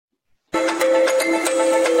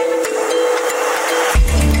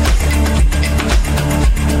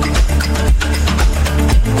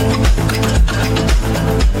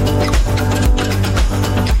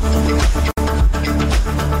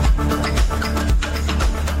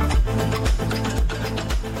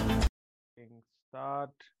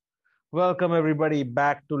Welcome everybody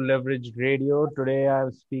back to Leverage Radio. Today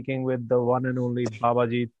I'm speaking with the one and only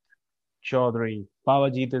Babajit Chaudhary.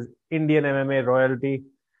 Babajit is Indian MMA royalty,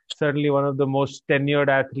 certainly one of the most tenured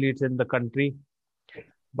athletes in the country.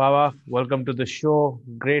 Baba, welcome to the show.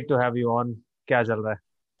 Great to have you on. क्या चल रहा है?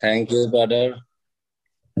 Thank you brother.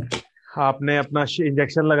 आपने अपना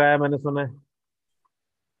injection लगाया मैंने सुना है।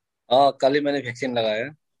 हाँ, कल ही मैंने वैक्सीन लगाया।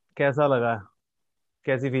 कैसा लगा?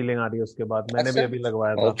 कैसी फीलिंग आ रही है उसके बाद? मैंने भी अच्छा। अभी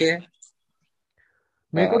लगवाया था। ओके।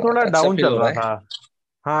 मेरे को हाँ, थोड़ा अच्छा डाउन फील चल हो रहा रहा है। था।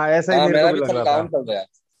 हाँ, ऐसा ही हाँ, मेरे को मेरा भी भी लग थोड़ा रहा था। डाउन चल रहा है।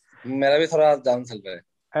 मेरा भी थोड़ा डाउन चल रहा है।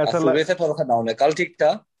 आज ऐसा सुबह लग से थोड़ा सा डाउन है, कल ठीक था।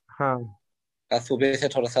 हाँ। आज सुबह से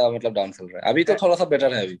थोड़ा सा मतलब डाउन चल रहा है, अभी तो थोड़ा सा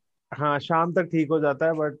बेटर है अभी। हाँ, शाम तक ठीक हो जाता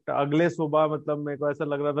है बट अगले सुबह मतलब मेरे को ऐसा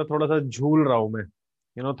लग रहा था थोड़ा सा झूल रहा हूँ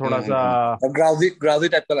मैं। थोड़ा सा और ग्राउजी ग्राउजी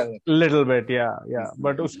टाइप का लग रहा लिटिल बिट या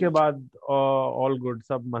बट उसके है। बाद ऑल गुड,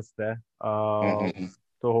 सब मस्त है। हम्म।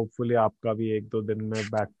 तो होपफुली आपका भी एक दो दिन में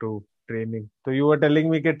बैक टू ट्रेनिंग। तो यू वर टेलिंग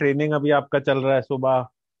मी कि ट्रेनिंग अभी आपका चल रहा है सुबह।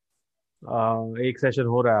 एक सेशन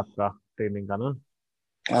हो रहा है आपका ट्रेनिंग का ना?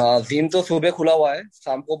 हाँ, जिम तो सुबह खुला हुआ है,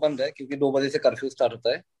 शाम को बंद है क्योंकि 2 बजे से कर्फ्यू स्टार्ट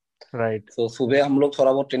होता है। राइट। तो सुबह हम लोग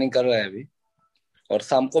थोड़ा बहुत ट्रेनिंग कर रहे हैं अभी। और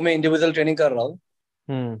शाम को मैं इंडिविजुअल ट्रेनिंग कर रहा हूँ।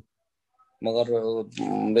 हम्म। मगर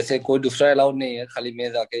वैसे कोई दूसरा अलाउड नहीं है, खाली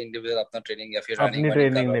मैं जाके इंडिविजुअल अपना ट्रेनिंग या फिर रनिंग अपनी वनिंग कर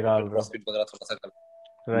ट्रेनिंग रहा हूँ या निकाल फिर रहे हो? क्रॉसफिट वगैरह थोड़ा सा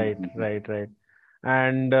कर। Right right right.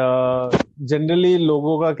 And generally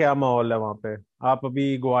लोगों का क्या माहौल है वहाँ पे? आप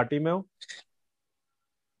अभी गुवाहाटी में हो?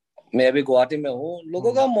 मैं अभी गुवाहाटी में हूँ।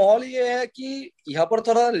 लोगों हम्म। का माहौल ये है कि यहाँ पर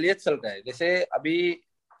थोड़ा लेट चल रहा है, जैसे अभी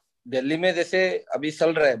दिल्ली में जैसे अभी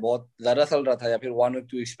चल रहा है, बहुत ज्यादा चल रहा था या फिर 1 और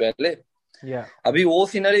 2 वीक्स पहले। या। अभी वो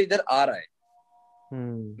सीनरी इधर आ रहा है।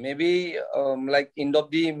 हम्म। May be like end of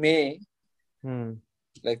the may, hmm.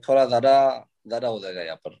 Like थोड़ा ज्यादा ज्यादा हो जाएगा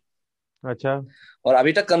यहाँ पर। अच्छा। और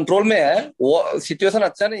अभी तक कंट्रोल में है, वो सिचुएशन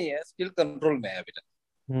अच्छा नहीं है, स्टिल कंट्रोल में है अभी तक।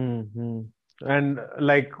 एंड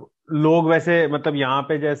लाइक लोग वैसे मतलब यहाँ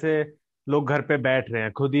पे जैसे लोग घर पे बैठ रहे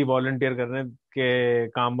हैं, खुद ही वॉलंटियर कर रहे हैं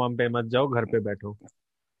कि काम वाम पे मत जाओ, घर पे बैठो।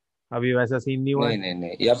 अभी वैसा सीन नहीं हुआ है? नहीं नहीं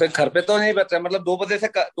नहीं, यहाँ पे घर पे तो नहीं बैठ रहे, मतलब 2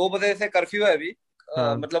 बजे से कर्फ्यू है अभी।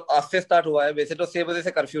 हाँ। मतलब आज से स्टार्ट हुआ है, वैसे तो 6 बजे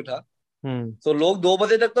से कर्फ्यू था। हम्म। तो लोग 2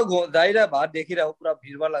 बजे तक तो जा ही रहा है बाहर, देख ही रहा हो पूरा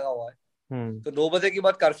भीड़ भाड़ लगा हुआ है। हम्म। तो 2 बजे के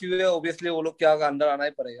बाद कर्फ्यू है, ऑब्वियसली वो लोग क्या अंदर आना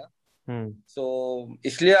ही पड़ेगा। हम्म। तो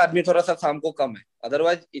इसलिए आदमी थोड़ा सा शाम को कम है,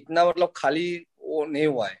 अदरवाइज इतना मतलब खाली वो नहीं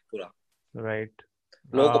हुआ है पूरा। राइट।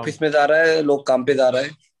 लोग ऑफिस में जा रहे हैं, लोग काम पे जा रहे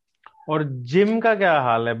हैं। और जिम का क्या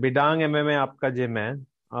हाल है? बिडांग एमएमए आपका जिम है।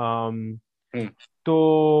 हम्म।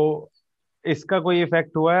 तो इसका कोई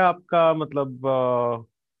इफेक्ट हुआ है आपका मतलब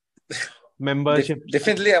मेंबरशिप?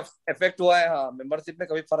 डेफिनेटली इफेक्ट हुआ है, हाँ, मेंबरशिप में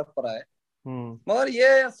कभी फर्क पड़ा है। हम्म। मगर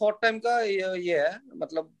ये शॉर्ट टाइम का ये है,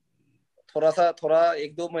 मतलब थोड़ा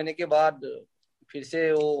 1-2 महीने के बाद फिर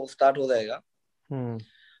से वो स्टार्ट हो जाएगा। हम्म।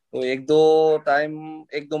 तो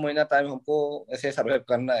 1-2 महीना टाइम हमको ऐसे सर्वाइव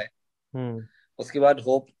करना है। हम्म। उसके बाद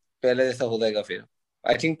होप पहले जैसा हो जाएगा फिर।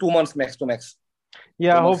 I think 2 months max to max.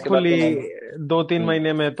 या 2 मंथ्स के बाद होपफुली तो नॉर्मल। 2-3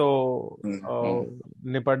 महीने में तो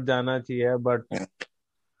हम्म। निपट जाना चाहिए बट हम्म।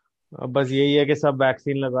 बस यही है कि सब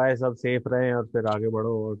वैक्सीन लगाए, सब सेफ रहें और फिर आगे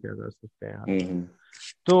बढ़ो। और क्या कर सकते हैं यार? हम्म।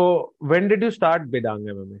 तो व्हेन डिड यू स्टार्ट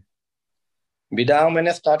बिडांगे में? विदांग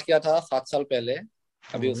मैंने स्टार्ट किया था 7 साल पहले।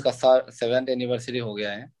 अभी हम्म। उसका 7th एनिवर्सरी हो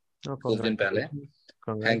गया है कुछ दिन पहले। कांग्रेचुलेशन।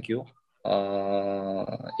 कांग्रेट। Thank you.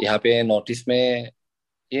 यहाँ पे नोटिस में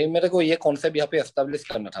ये मेरे को ये कॉन्सेप्ट यहाँ पे एस्टेब्लिश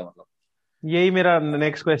करना था, मतलब। यही मेरा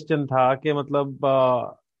नेक्स्ट क्वेश्चन था कि मतलब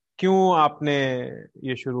क्यों आपने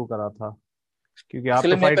ये शुरू करा था? क्योंकि आप तो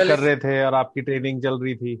एक्चुअली मैं फाइट पहले, कर रहे थे और आपकी ट्रेनिंग चल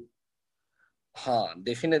रही थी। हाँ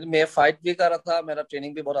डेफिनेटली मैं फाइट भी कर रहा था, मेरा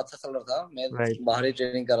ट्रेनिंग भी बहुत अच्छा चल रहा था, मैं राइट। बाहरी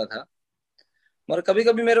ट्रेनिंग कर रहा था। मगर कभी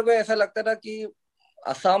कभी मेरे को ऐसा लगता था कि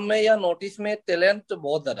असम में या नॉर्थ ईस्ट में टैलेंट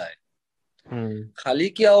बहुत ज्यादा है। हम्म। खाली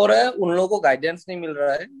क्या हो रहा है, उन लोगों को गाइडेंस नहीं मिल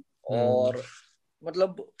रहा है। हम्म। और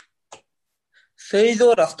मतलब सही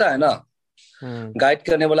जो रास्ता है ना, हम्म। गाइड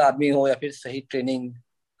करने वाला आदमी हो या फिर सही ट्रेनिंग,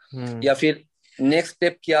 हम्म। या फिर नेक्स्ट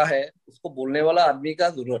स्टेप क्या है उसको बोलने वाला आदमी का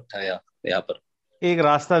जरूरत था यहाँ पर। एक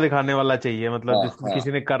रास्ता दिखाने वाला चाहिए, मतलब हाँ जिस हाँ।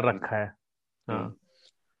 किसी ने कर हम्म। रखा है। हाँ। हम्म।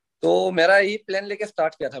 तो मेरा यही प्लान लेके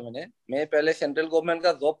स्टार्ट किया था मैंने। मैं पहले सेंट्रल गवर्नमेंट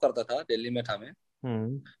का जॉब करता था, दिल्ली में था मैं।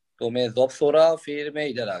 हम्म। तो मैं जॉब छोड़ा, फिर मैं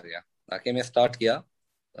इधर आ गया। आके मैं स्टार्ट किया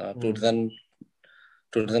टू हम्म। थाउजेंड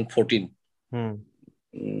 2014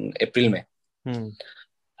 हम्म। अप्रैल में। हम्म।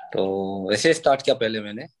 तो वैसे स्टार्ट किया पहले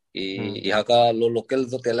मैंने कि हम्म। यहाँ का लोकल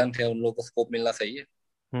जो टैलेंट है उन लोगों को स्कोप मिलना चाहिए।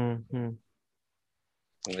 हम्म।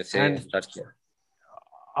 वैसे एंड स्टार्ट किया।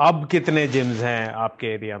 अब कितने जिम्स हैं आपके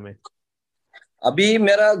एरिया में? अभी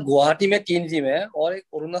मेरा गुवाहाटी में 3 जिम है और एक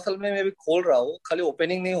अरुणाचल में मैं भी खोल रहा हूँ, खाली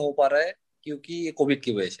ओपनिंग नहीं हो पा रहा है क्योंकि कोविड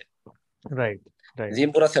की वजह से। राइट। राइट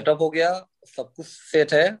जिम पूरा सेटअप हो गया, सब कुछ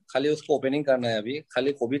सेट है, खाली उसको ओपनिंग करना है। अभी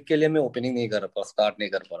खाली कोविड के लिए मैं ओपनिंग नहीं कर पा, स्टार्ट नहीं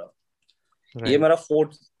कर पा रहा हूँ। ये राइट मेरा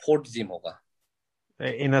फोर्थ फोर्थ जिम होगा।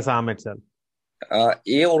 इन असम इटसेल्फ,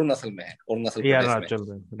 ये अरुणाचल में है, अरुणाचल ये प्रदेश में। अरुणाचल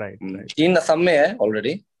में, राइट राइट। तीन असम में है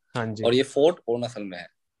ऑलरेडी, हाँ जी। और ये फोर्थ अरुणाचल में है।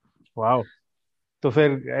 वाह। तो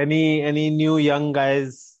फिर any any new young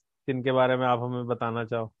guys जिनके बारे में आप हमें बताना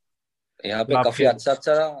चाहो, यहाँ जो पे काफी आपके। अच्छा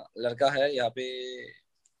अच्छा लड़का है यहाँ पे।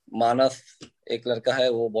 मानस एक लड़का है,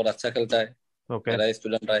 वो बहुत अच्छा खेलता है, ओके। मेरा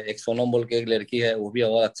स्टूडेंट है। एक सोनम बोल के एक लड़की है, वो भी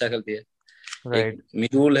बहुत अच्छा खेलती है। एक राइट।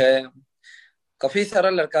 मिरुल है, काफी सारा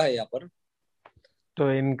लड़का है यहाँ पर।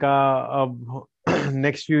 तो इनका अब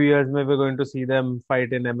नेक्स्ट फ्यू इयर्स में we going to see them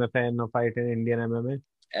fight in MFN और fight in Indian MMA.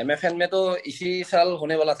 MFN में तो इसी साल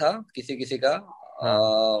होने वाला था किसी किसी का,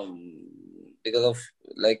 हाँ। बिकॉज ऑफ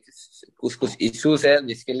लाइक कुछ कुछ इश्यूज है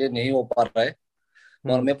जिसके लिए नहीं हो पा रहा है।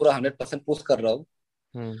 मगर हम्म। मैं पूरा 100% पुश कर रहा हूँ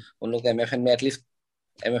हम्म। उन लोग को एमएफएन में, एटलीस्ट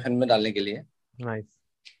एमएफएन में डालने के लिए। नाइस।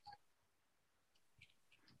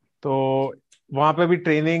 तो वहां पे भी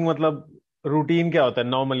ट्रेनिंग मतलब रूटीन क्या होता है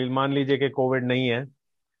नॉर्मली? मान लीजिए कि कोविड नहीं है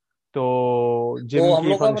तो तो जिम हम की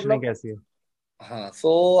लोग का फंक्शनिंग मतलब, कैसी है? हाँ,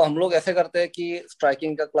 सो हम लोग ऐसे करते हैं कि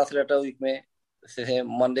स्ट्राइकिंग का क्लास रहता है वीक में। जैसे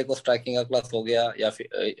मंडे को स्ट्राइकिंग का क्लास हो गया, या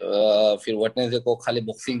फिर वेडनेसडे को खाली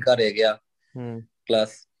बॉक्सिंग का रह गया हम्म।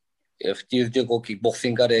 क्लास, ट्यूसडे को किक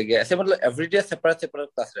बॉक्सिंग का रह गया। ऐसे मतलब एवरीडे सेपरेट सेपरेट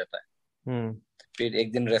क्लास रहता है। हम्म। फिर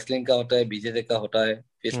एक दिन रेसलिंग का होता है, बीजेजे का होता है,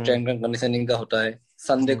 फिर हम्म। स्ट्रेंथ एंड कंडीशनिंग का होता है।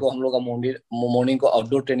 संडे हम्म। को हम लोग का मॉर्निंग मॉर्निंग को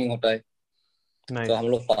आउटडोर ट्रेनिंग होता है। तो नाइस। हम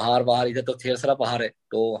लोग पहाड़ बाहर, इधर तो ढेर सारा पहाड़ है,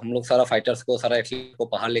 तो हम लोग सारा फाइटर्स को, सारा एथलीट को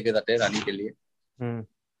पहाड़ लेके जाते हैं रनिंग के लिए। हम्म।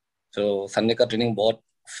 तो संडे का ट्रेनिंग बहुत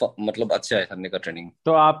मतलब अच्छा है संडे का ट्रेनिंग।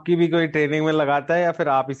 तो आपकी भी कोई ट्रेनिंग में लगाता है या फिर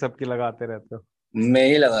आप ही सबकी लगाते रहते हो? मैं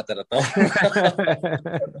ही लगाता रहता हूँ।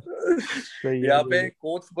 सही है यहाँ सही पे है।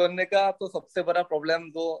 कोच बनने का तो सबसे बड़ा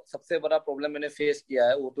प्रॉब्लम मैंने फेस किया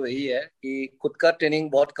है, वो तो यही है कि खुद का ट्रेनिंग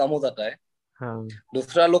बहुत कम हो जाता है। हाँ।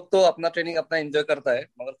 दूसरा लोग तो अपना ट्रेनिंग अपना एंजॉय करता है,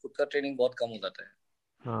 मगर खुद का ट्रेनिंग बहुत कम हो जाता है।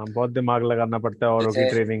 हाँ, बहुत दिमाग लगाना पड़ता है औरों जैसे की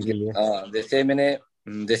ट्रेनिंग के लिए।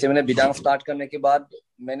 जैसे मैंने बिडांग स्टार्ट करने के बाद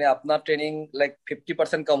मैंने अपना ट्रेनिंग लाइक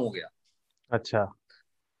 50% कम हो गया। अच्छा।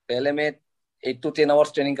 पहले मैं 8 to 10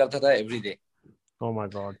 आवर्स ट्रेनिंग करता था every day, oh my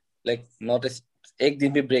God. Like not एक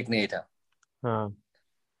दिन भी ब्रेक नहीं था। हाँ।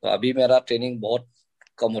 तो अभी मेरा ट्रेनिंग बहुत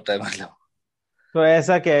कम होता है मतलब। तो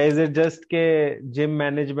ऐसा क्या है, इज इट जस्ट के जिम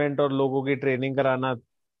मैनेजमेंट और लोगों की ट्रेनिंग कराना?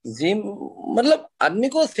 जिम मतलब आदमी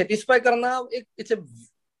को सेटिस्फाई करना एक इट्स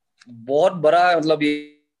बहुत बड़ा मतलब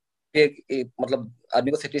ये मतलब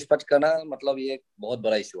आदमी को सेटिस्फाई करना मतलब ये एक बहुत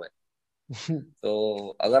बड़ा इशू है। तो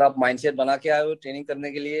अगर आप माइंडसेट बना के आए हो ट्रेनिंग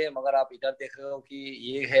करने के लिए, मगर आप इधर देख रहे हो कि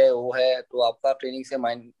ये है वो है, तो आपका ट्रेनिंग से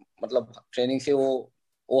माइंड मतलब ट्रेनिंग से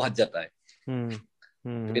वो हट जाता है। हम्म।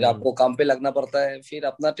 फिर हम्म। आपको काम पे लगना पड़ता है, फिर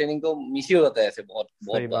अपना ट्रेनिंग तो मिस ही हो जाता है ऐसे बहुत सही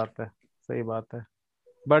बहुत बार। बात है, सही बात है।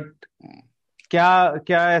 बट क्या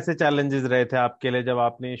क्या ऐसे चैलेंजेस रहे थे आपके लिए जब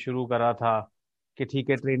आपने शुरू करा था कि ठीक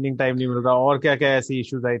है ट्रेनिंग टाइम नहीं मिल रहा, और क्या क्या ऐसी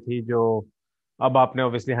इश्यूज आई थी जो अब आपने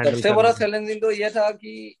ऑब्वियसली हैंडल सबसे कर बड़ा ली? चैलेंजिंग तो ये था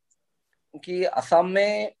कि असम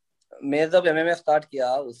में मैं जब एमएमए स्टार्ट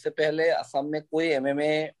किया, उससे पहले असम में कोई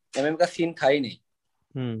एमएमए का सीन था ही नहीं।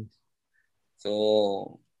 हम्म।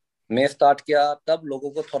 तो मैं स्टार्ट किया तब लोगों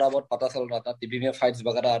को थोड़ा बहुत पता चल रहा था, टीवी में फाइट्स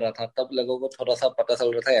वगैरह आ रहा था, तब लोगों को थोड़ा सा पता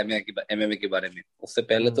चल रहा था एमएमए के बारे में। उससे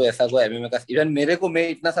पहले तो हम्म। ऐसा कोई एमएमए का, इवन मेरे को, मैं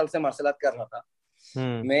इतना साल से मार्शल आर्ट कर रहा था,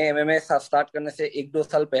 हम्म। मैं एमएमए स्टार्ट करने से 1-2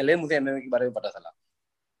 साल पहले मुझे एमएमए के बारे में पता चला।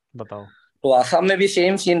 बताओ। तो आसाम में भी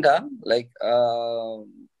सेम सीन था, लाइक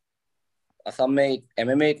असम में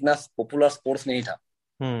एमएमए इतना पॉपुलर स्पोर्ट्स नहीं था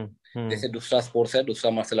हम्म। हम्म। जैसे दूसरा स्पोर्ट्स है,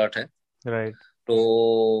 दूसरा मार्शल आर्ट है। राइट।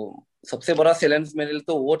 तो सबसे बड़ा चैलेंज मेरे लिए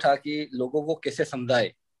तो वो था कि लोगों को कैसे समझाए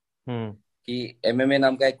हम्म। कि एमएमए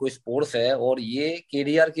नाम का एक कोई स्पोर्ट्स है, और ये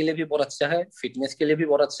केडीआर के लिए भी बहुत अच्छा है, फिटनेस के लिए भी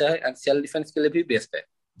बहुत अच्छा है, एंड सेल्फ डिफेंस के लिए भी बेस्ट है।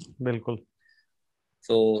 बिल्कुल।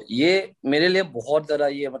 तो ये मेरे लिए बहुत ज्यादा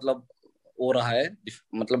ये मतलब हो रहा है,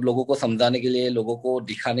 मतलब लोगों को समझाने के लिए, लोगों को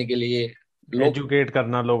दिखाने के लिए। लोग एजुकेट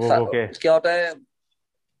करना लोगों को के। क्या होता है,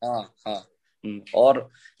 हाँ हाँ, और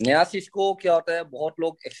नया चीज को क्या होता है बहुत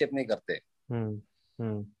लोग एक्सेप्ट नहीं करते। हम्म।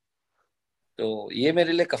 हम्म। तो ये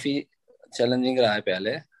मेरे लिए काफी चैलेंजिंग रहा है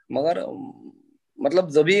पहले। मगर मतलब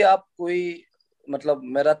जब भी आप कोई, मतलब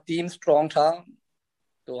मेरा टीम स्ट्रांग था,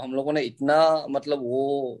 तो हम लोगों ने इतना मतलब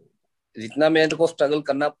वो जितना मेरे को स्ट्रगल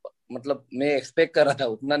करना मतलब मैं एक्सपेक्ट कर रहा था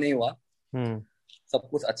उतना नहीं हुआ। हम्म। सब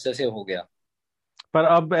कुछ अच्छे से हो गया। पर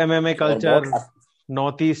अब एमएमए और बहुत कल्चर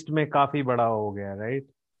नॉर्थ ईस्ट में काफी बड़ा हो गया, राइट?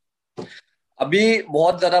 अभी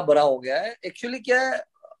बहुत ज्यादा बड़ा हो गया है। एक्चुअली क्या है,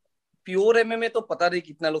 प्योर एमएमए तो पता नहीं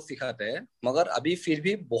कितना लोग सिखाते हैं, मगर अभी फिर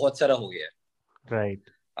भी बहुत सारा हो गया है। राइट।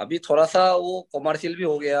 अभी थोड़ा सा वो कमर्शियल भी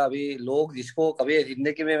हो गया। अभी लोग जिसको कभी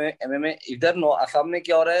जिंदगी में एमएमए इधर नो असम में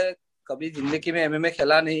क्या हो रहा है, कभी जिंदगी में एमएमए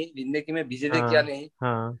खेला नहीं, जिंदगी में बीजेजे किया हाँ नहीं,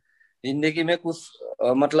 हाँ। जिंदगी में कुछ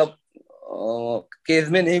मतलब केस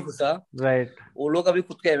में नहीं घुसा, राइट। वो लोग अभी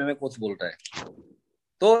खुद के एमएमए कोच बोल रहा है।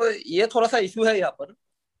 तो ये थोड़ा सा इशू है यहाँ पर।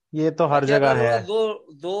 ये तो हर बाकी जगह अगर है। दो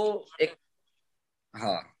दो एक,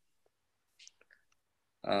 हाँ,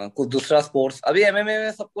 कुछ दूसरा स्पोर्ट्स अभी एमएमए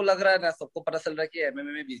में सबको लग रहा है ना, सबको पता चल रहा है कि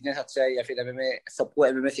एमएमए में बिजनेस अच्छा है, या फिर एमएमए सबको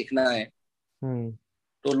एमएमए सीखना है। हम्म।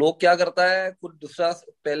 तो लोग क्या करता है, कुछ दूसरा,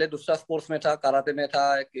 पहले दूसरा स्पोर्ट्स में था, कराटे में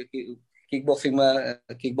था, किक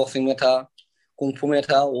बॉक्सिंग में था, कुंफू में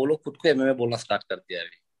था, वो लोग खुद को एमएमए बोलना स्टार्ट कर दिया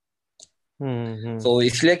अभी। हम्म। तो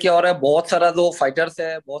इसलिए क्या हो रहा है, बहुत सारा जो फाइटर्स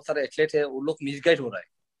है, बहुत सारे एथलीट है, वो लोग मिसगाइड हो रहा है।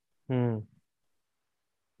 हम्म।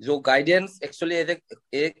 जो गाइडेंस एक्चुअली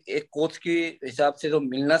एक कोच की हिसाब से जो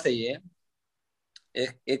मिलना चाहिए,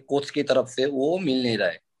 एक एक कोच की तरफ से, वो मिल नहीं रहा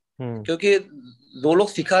है। हम्म। क्योंकि जो लोग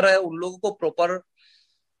सिखा रहे हैं उन लोगों को प्रॉपर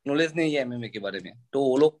नॉलेज नहीं है एमएमए के बारे में, तो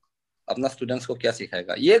वो लोग अपना स्टूडेंट्स को क्या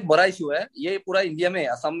सिखाएगा। ये एक बड़ा इशू है, ये पूरा इंडिया में है,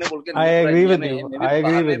 असम में बोल के नहीं आई है, पूरा एग्री इंडिया विद में है। यू, मैं भी आई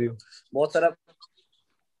एग्री बाहर में विद यू। बहुत सारा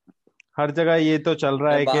हर जगह ये तो चल रहा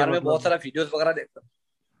मैं है कि बाहर में बहुत मतलब। सारा वीडियोस वगैरह देखता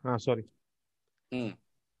हाँ सॉरी। हूँ।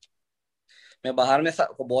 मैं बाहर में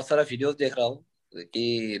बहुत सारा वीडियोस देख रहा हूँ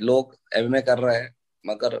कि लोग एमएमए कर रहे हैं,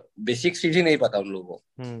 मगर बेसिक चीज ही नहीं पता उन लोगों को।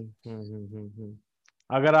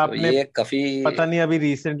 अगर तो आपने ये काफी। पता नहीं अभी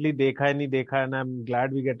रिसेंटली देखा है नहीं देखा है ना, I am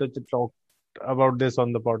glad we get to talk about this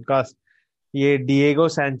on the podcast. ये डिएगो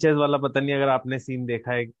सैंचेज वाला, पता नहीं अगर आपने सीन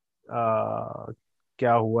देखा है,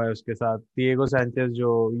 क्या हुआ है उसके साथ। डिएगो सैंचेज जो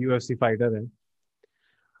यूएफसी फाइटर है,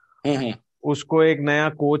 हम्म। उसको एक नया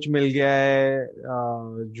कोच मिल गया है,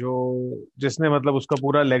 जो जिसने मतलब उसका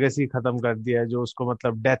पूरा लेगेसी खत्म कर दिया है, जो उसको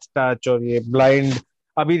मतलब डेथ टच और ये ब्लाइंड।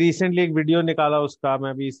 अभी रिसेंटली एक वीडियो निकाला उसका, मैं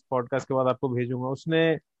अभी इस पॉडकास्ट के बाद आपको भेजूंगा। उसने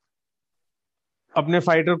अपने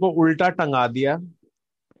फाइटर को उल्टा टंगा दिया,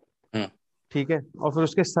 हम्म। ठीक है, और फिर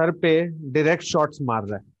उसके सर पे डायरेक्ट शॉट्स मार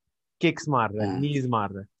रहा है, किक्स मार रहा है, हम्म। नीज मार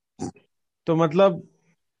रहा है। तो मतलब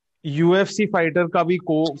यूएफसी फाइटर का भी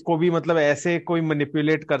को भी मतलब ऐसे कोई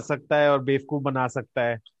मैनिपुलेट कर सकता है और बेवकूफ बना सकता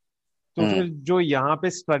है। तो हम्म। फिर जो यहाँ पे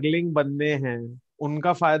स्ट्रगलिंग बंदे हैं,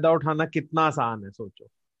 उनका फायदा उठाना कितना आसान है, सोचो।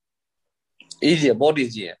 इजी है, बहुत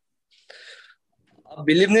इजी है। आप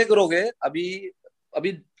बिलीव नहीं करोगे, अभी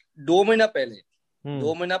अभी 2 महीना पहले, हम्म।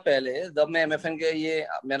 2 महीना पहले जब मैं एमएफएन के ये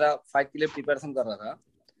मेरा फाइट के लिए प्रिपरेशन कर रहा था,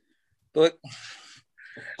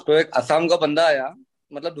 तो एक असम का बंदा आया,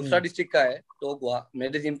 मतलब दूसरा हम्म। डिस्ट्रिक्ट का है, तो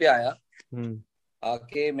मेरे जिम पे आया। हम्म।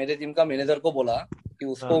 आके मेरे जिम का मैनेजर को बोला कि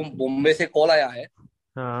उसको हाँ बॉम्बे से कॉल आया है,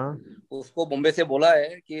 हाँ। उसको बॉम्बे से बोला है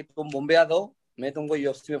कि तुम बॉम्बे आ जाओ, मैं तुमको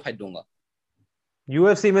यूएफसी में फाइट दूंगा।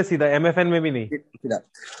 यूएफसी में सीधा, एमएफएन में भी नहीं? सीधा।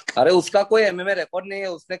 अरे उसका कोई एमएमए रिकॉर्ड नहीं है,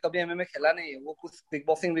 उसने कभी एमएमए खेला नहीं है, वो कुछ किक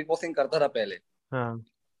बॉक्सिंग करता था पहले। हाँ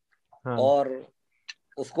हाँ। और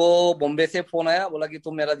उसको बॉम्बे से फोन आया, बोला कि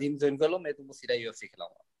तुम मेरा जिम ज्वाइन कर लो, मैं तुमको सीधा यूएफसी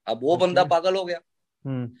खिलाऊंगा। अब वो ओके। बंदा पागल हो गया।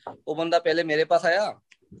 हम्म वो बंदा पहले मेरे पास आया,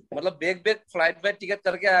 मतलब bag bag flight bag ticket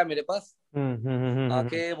करके आया मेरे पास। हम्म।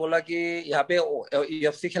 आके बोला कि यहाँ पे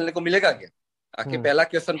यूएफसी खेलने को मिलेगा क्या। आके हम्म पहला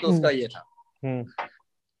क्वेश्चन तो उसका ये था। हम्म।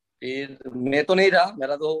 फिर मैं तो नहीं रहा,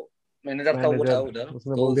 मेरा तो मैनेजर था, वो था मैनेजर, उधर,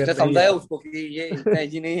 उसने तो बोल दिया उसने नहीं समझाया यार। उसको कि ये इतना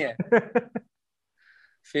इजी नहीं है।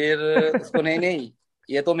 फिर उसको नहीं नहीं,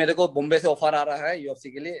 ये तो मेरे को बॉम्बे से ऑफर आ रहा है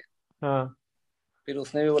यूएफसी के लिए। हाँ। फिर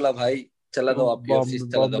उसने भी बोला भाई चला तो जाओ, आप यूएफसी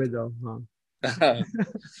चला बॉम्बे जाओ। जाओ, हाँ।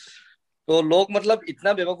 तो लोग मतलब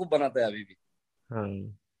इतना बेवकूफ बनाते हैं अभी भी। हाँ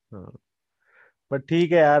हाँ। पर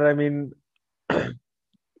ठीक है यार, आई मीन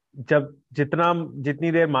जब जितना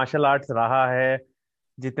जितनी देर मार्शल आर्ट्स रहा है,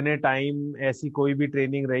 जितने टाइम ऐसी कोई भी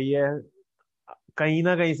ट्रेनिंग रही है, कहीं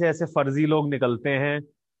ना कहीं से ऐसे फर्जी लोग निकलते हैं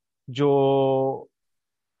जो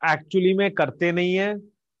एक्चुअली में करते नहीं है।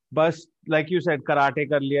 बस लाइक यू सेड, कराटे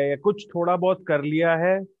कर लिया या कुछ थोड़ा बहुत कर लिया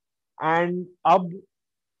है, एंड अब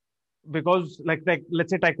because like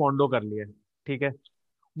let's say taekwondo कर लिया है, ठीक है,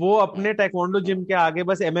 वो हम्म। अपने टाइक्वांडो जिम के आगे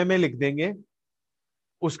बस एमएमए लिख देंगे।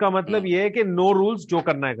 उसका मतलब हम्म। ये है कि नो रूल्स, जो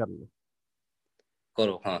करना है कर लो।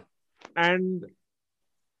 करो, हाँ। एंड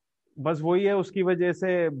बस वही है, उसकी वजह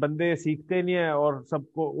से बंदे सीखते नहीं है, और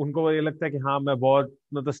सबको उनको ये लगता है कि हाँ मैं बहुत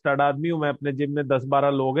मतलब स्टड आदमी हूँ, मैं अपने जिम में 10-12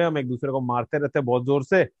 लोग हैं, हम एक दूसरे को मारते रहते हैं बहुत जोर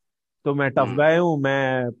से, तो मैं टफ हम्म। गाय हूँ,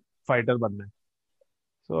 मैं फाइटर बनना है।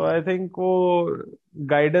 सो आई थिंक वो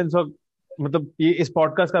गाइडेंस और मतलब ये इस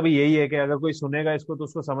पॉडकास्ट का भी यही है कि अगर कोई सुनेगा इसको तो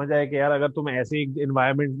उसको समझ आए कि यार अगर तुम ऐसे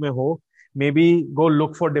इन्वायरमेंट में हो, may be go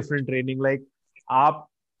look for different training. Like आप,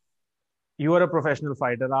 you are a professional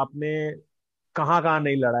fighter, आपने कहाँ कहाँ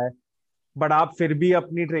नहीं लड़ा है, बट आप फिर भी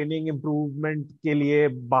अपनी ट्रेनिंग इम्प्रूवमेंट के लिए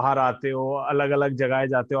बाहर आते हो, अलग अलग जगह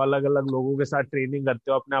जाते हो, अलग अलग लोगों के साथ ट्रेनिंग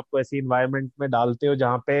करते हो, अपने आप को ऐसी इन्वायरमेंट में डालते हो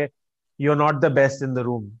जहाँ पे you are not the best in the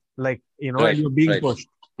room, like and right, you being right. Pushed.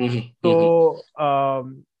 हम्म, तो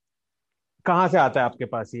हम्म। कहाँ से आता है आपके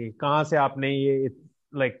पास ये, कहाँ से आपने ये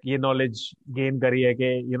ये नॉलेज गेन करी है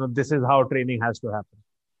कि this is how training has to happen?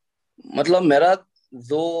 मतलब मेरा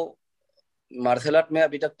जो मार्शल आर्ट में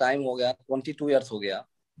अभी तक टाइम हो गया, 22 ईयर्स हो गया।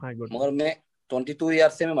 My goodness. मगर मैं 22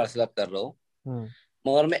 ईयर्स से मैं मार्शल आर्ट कर रहा हूँ। हम्म।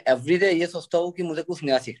 मगर मैं एवरीडे ये सोचता हूँ कि मुझे कुछ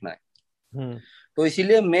नया सीखना है। हम्म। तो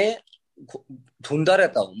इसीलिए मैं ढूंढता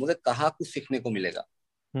रहता हूँ मुझे कहाँ कुछ सीखने को मिलेगा।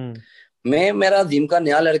 हम्म। मैं मेरा जिम का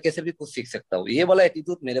नया लड़के से भी कुछ सीख सकता हूँ, ये वाला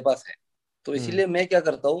एटीट्यूड मेरे पास है। तो हम्म। इसीलिए मैं क्या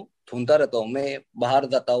करता हूँ, ढूंढता रहता हूँ, मैं बाहर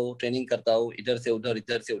जाता हूँ, ट्रेनिंग करता हूँ, इधर से उधर,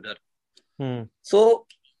 इधर से उधर। हम्म। सो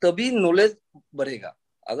तभी नॉलेज बढ़ेगा।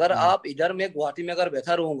 अगर हम्म। आप इधर, मैं गुवाहाटी में अगर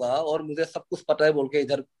बैठा रहूंगा और मुझे सब कुछ पता है बोल के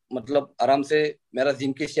इधर मतलब आराम से मेरा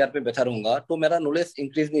जिम के चेयर पे बैठा रहूंगा, तो मेरा नॉलेज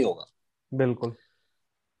इंक्रीज नहीं होगा। बिल्कुल।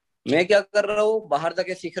 मैं क्या कर रहा हूँ, बाहर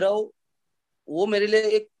जाके सीख रहा हूँ। वो मेरे लिए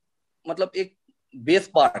एक मतलब एक बेस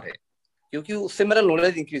पार्ट है, क्योंकि उससे मेरा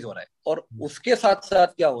नॉलेज इंक्रीज हो रहा है। और उसके साथ साथ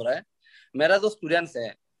क्या हो रहा है, मेरा जो स्टूडेंट्स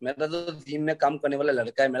है, मेरा जो जिम में काम करने वाला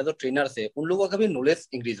लड़का है, मेरा जो ट्रेनर्स है, उन लोगों का भी नॉलेज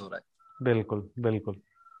इंक्रीज हो रहा है। बिल्कुल। बिल्कुल।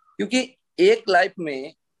 क्योंकि एक लाइफ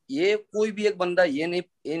में ये कोई भी एक बंदा ये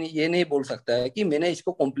नहीं बोल सकता है कि मैंने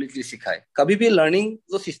इसको कम्प्लीटली सीखा है। कभी भी लर्निंग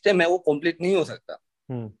जो सिस्टम है वो कंप्लीट नहीं हो सकता।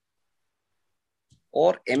 हम्म।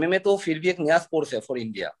 और एमएमए तो फिर भी एक नया स्पोर्ट्स है फॉर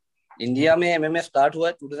इंडिया। इंडिया में एमएमए स्टार्ट हुआ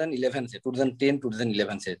है 2011 से, 2010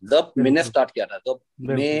 2011 से, जब मैंने बिल्कुल। स्टार्ट किया था। जब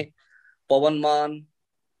बिल्कुल। मैं, पवन मान,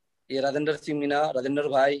 ये राजेंद्र सिंह मीना, राजेंद्र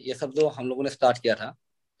भाई, ये सब जो हम लोगों ने स्टार्ट किया था,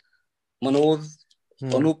 मनोज,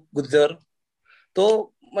 हम्म। अनूप गुज्जर।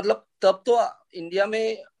 तो मतलब तब तो इंडिया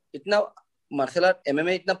में इतना मार्शल आर्ट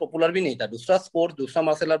एमएमए इतना पॉपुलर भी नहीं था। दूसरा स्पोर्ट, दूसरा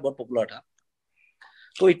मार्शल आर्ट बहुत पॉपुलर था।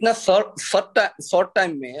 तो इतना शॉर्ट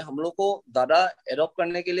टाइम में हम लोग को ज्यादा एडॉप्ट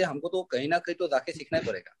करने के लिए हमको तो कहीं ना कहीं तो जाके सीखना ही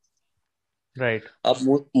पड़ेगा। राइट।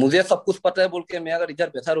 अब मुझे सब कुछ पता है बोल के मैं अगर इधर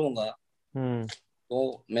बैठा रहूंगा, हम्म।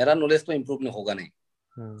 तो मेरा नॉलेज तो इम्प्रूव नहीं होगा नहीं।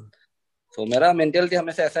 हम्म। तो मेरा मेंटेलिटी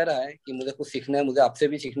हमेशा ऐसा रहा है कि मुझे कुछ सीखना है, मुझे आपसे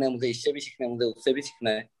भी सीखना है, मुझे इससे भी सीखना है, मुझे उससे भी सीखना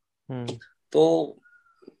है। हम्म। तो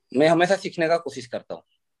मैं हमेशा सीखने का कोशिश करता हूँ।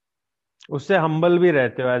 उससे हम्बल भी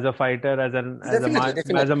रहते हो as a fighter, definitely, as a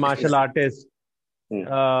definitely, martial definitely. Artist.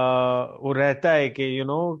 वो रहता है कि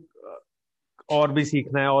और भी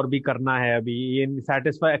सीखना है और भी करना है, अभी ये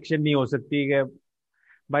सेटिस्फैक्शन नहीं हो सकती कि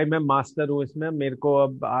भाई मैं मास्टर हूँ इसमें, मेरे को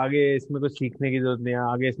अब आगे इसमें कुछ सीखने की जरूरत नहीं है,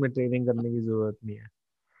 आगे इसमें ट्रेनिंग करने की जरूरत नहीं है।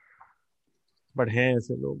 बट हैं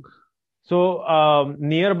ऐसे लोग। सो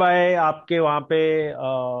नियर बाय आपके वहाँ पे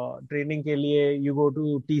ट्रेनिंग के लिए you go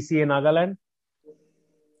to TCA Nagaland?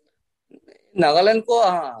 Nagaland को,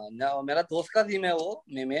 हाँ, मेरा दोस्त का जिम है वो,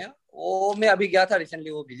 में वो मैं अभी गया था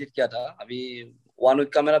रिसेंटली, वो विजिट किया था अभी। 1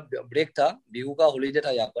 वीक का मेरा ब्रेक था, बिहू का हॉलीडे था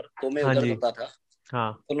यहाँ पर, तो मैं हाँ उधर जी। करता था।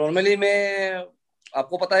 हाँ। तो नॉर्मली मैं,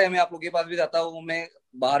 आपको पता है, मैं आप लोग के पास भी जाता हूँ, मैं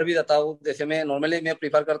बाहर भी जाता हूँ। जैसे मैं नॉर्मली मैं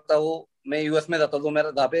प्रीफर करता हूँ, मैं यूएस में जाता हूँ, तो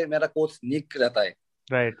मेरा जहाँ पे मेरा कोच निक रहता है।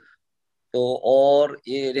 राइट। तो और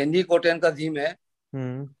ये रेंडी कोटेन का जिम है,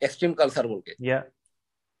 हम्म। एक्सट्रीम कल्चर बोल के, या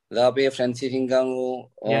जहाँ पे फ्रेंसिस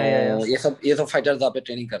इंगांगो, या ये सब फाइटर जहाँ पे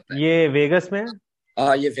ट्रेनिंग करते हैं। ये वेगस में है?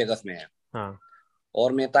 हाँ, ये वेगस में है। हाँ।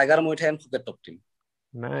 और मैं tiger muay Thai Phuket top team.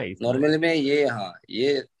 Nice nice. Normally में ये, हाँ,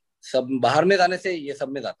 ये सब बाहर में जाने से ये सब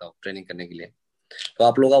में जाता हूँ ट्रेनिंग करने के लिए। तो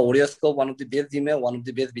आप लोग का ओरियस को one of the best gym है, one of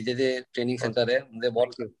the best BJJ training center है, मुझे बहुत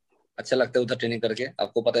थैंक यू। अच्छा लगता है उधर ट्रेनिंग करके।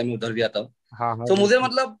 आपको पता है मैं उधर भी आता हूँ। हाँ हाँ तो मुझे बिल्कुल।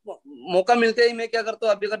 मतलब मौका मिलते ही मैं क्या करता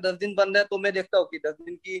हूँ, अभी अगर 10 दिन बंद है तो मैं देखता हूँ कि 10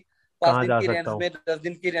 दिन की, पांच कहाँ दिन जा की सकता रेंज हूँ? में, 10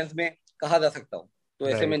 दिन की रेंज में कहाँ जा सकता हूँ। तो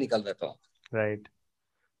ऐसे में राइट। निकल जाता हूँ। राइट।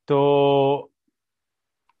 तो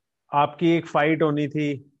आपकी एक फाइट होनी थी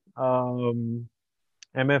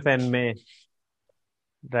एमएफएन में,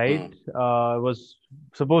 right? Hmm, was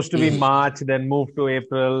suppose to be hmm, March, then move to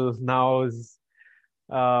April, now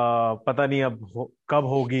पता नहीं अब कब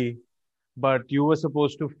होगी। But you were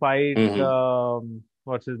suppose to fight, hmm.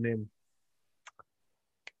 What's his name,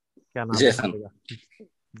 क्या नाम है जेसन, बेटे का?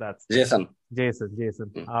 That's Jason. Jason.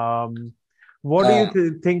 Jason. Hmm, What do you हाँ।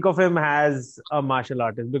 think of him as a martial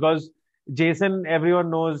artist? Because Jason, everyone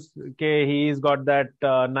knows कि he's got that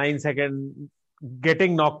 9 second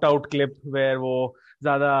getting knocked out clip where वो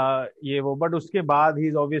ज्यादा ये वो, but उसके बाद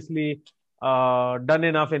he's obviously done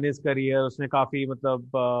enough in his career. उसने काफी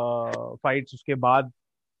मतलब fights उसके बाद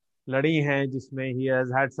लड़ी हैं जिसमें he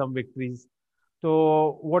has had some victories. So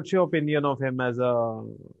what's your opinion of him as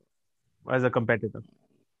a competitor?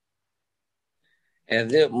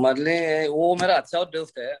 ऐसे मतलब वो मेरा अच्छा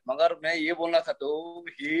दोस्त है, मगर मैं ये बोलना चाहता हूँ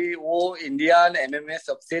कि वो इंडियन एमएमए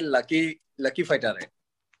सबसे लकी लकी फाइटर है।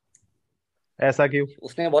 ऐसा क्यों?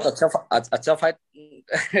 उसने बहुत अच्छा फाइट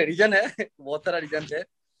रीजन है, बहुत सारा रीजन है।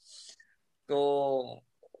 तो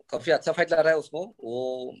काफी अच्छा फाइट ला रहा है उसको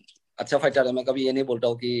वो। अच्छा फाइटर है, मैं कभी ये नहीं बोलता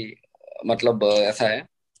हूँ कि मतलब ऐसा है।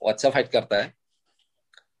 वो अच्छा फाइट करता है।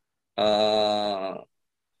 आ,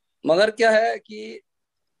 मगर क्या है कि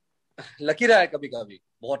लकी रहा है कभी कभी,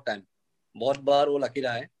 बहुत टाइम, बहुत बार वो लकी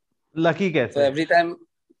रहा है। लकी तो कैसे? एवरी टाइम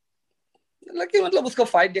लकी मतलब उसका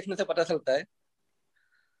फाइट देखने से पता चलता है।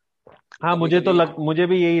 हाँ, कभी कभी, मुझे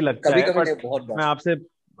भी यही लगता कभी है, कभी बट नहीं, बहुत बार। मैं आपसे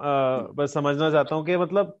बस समझना चाहता हूँ कि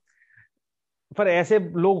मतलब पर ऐसे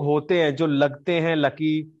लोग होते हैं जो लगते हैं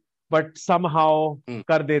लकी, बट समहाउ हम्म।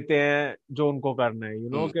 कर देते हैं जो उनको करना है,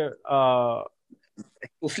 हम्म। कि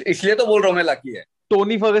इसलिए तो बोल रहा हूँ मैं लकी है।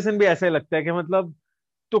 टोनी फर्गसन भी ऐसे लगता है कि मतलब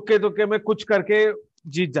तुक्के तुक्के में कुछ करके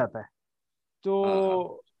जीत जाता है। हाँ हाँ।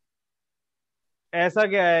 तो ऐसा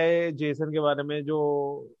क्या है जेसन के बारे में जो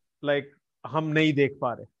लाइक हम नहीं देख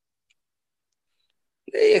पा रहे?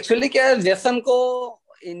 एक्चुअली क्या है, जैसन को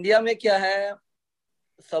इंडिया में क्या है,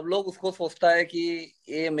 सब लोग उसको सोचता है कि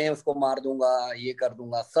ये मैं उसको मार दूंगा, ये कर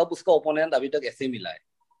दूंगा। सब उसका ओपोनेंट अभी तक ऐसे ही मिला है।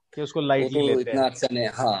 कि उसको वो लाइटली तो लेते हैं। इतना अच्छा नहीं,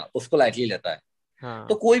 हाँ, उसको लाइटली लेता है। तो हाँ।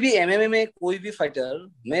 कोई भी एमएमए में कोई भी फाइटर,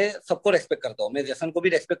 मैं सबको रेस्पेक्ट करता हूँ। मैं जैसन को भी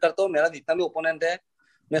रेस्पेक्ट करता हूँ, मेरा जितना भी ओपोनेंट है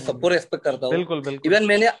मैं सबको रेस्पेक्ट करता हूँ। बिल्कुल बिल्कुल इवन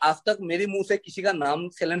मैंने आज तक मेरे मुंह से किसी का नाम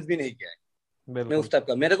चैलेंज भी नहीं किया है। मैं बिल्कुल। उस टाइप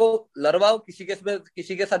का, मेरे को लड़वाओ किसी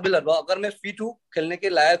के साथ भी लड़वाओ, अगर मैं फिट हूँ, खेलने के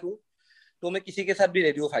लायक हूँ, तो मैं किसी के साथ भी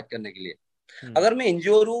रेडी हूँ फाइट करने के लिए। हम्म। अगर मैं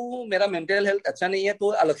इंश्योर हूँ, मेरा मेंटल हेल्थ अच्छा नहीं है, तो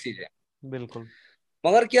अलग चीज है। बिल्कुल।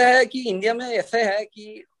 मगर क्या है कि इंडिया में ऐसे है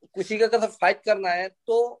कि किसी का अगर फाइट करना है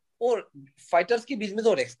तो वो फाइटर्स के बीच में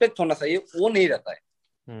जो रेस्पेक्ट होना चाहिए वो नहीं रहता है।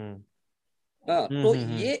 हम्म हाँ, तो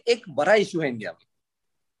हम्म। ये एक बड़ा इशू है इंडिया में।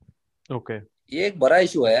 ओके। ये एक बड़ा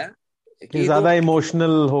इशू है कि कि जो ज्यादा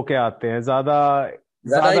इमोशनल होके आते हैं, ज्यादा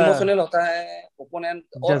ज्यादा ज्यादा इमोशनल होता है ओपोनेंट,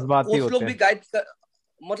 और जज्बाती कोच होते लोग भी हैं।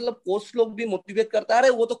 मतलब कोच लोग भी मोटिवेट करता है, अरे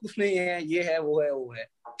वो तो कुछ नहीं है, ये है वो है वो है।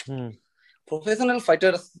 हम्म। प्रोफेशनल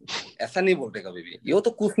फाइटर्स ऐसा नहीं बोलते कभी भी, ये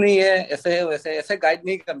तो कुछ नहीं है, ऐसे है वैसे, ऐसे गाइड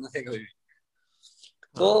नहीं करना चाहिए कभी भी।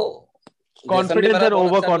 तो हाँ, जैसन भी कॉन्फिडेंस मेरा एंड बहुत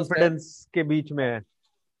ओवर अच्छा दोस्त है। कॉन्फिडेंस के बीच में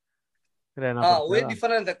रहना हाँ, पड़ता वो है ये ना।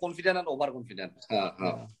 डिफरेंस है, कॉन्फिडेंट एंड ओवर कॉन्फिडेंट। हाँ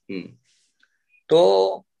हाँ। हाँ।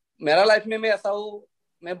 तो मेरा लाइफ में मैं ऐसा हूँ,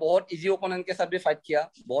 मैं बहुत इजी ओपोनेंट के साथ भी फाइट किया,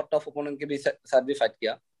 बहुत टफ ओपोनेंट के भी साथ भी फाइट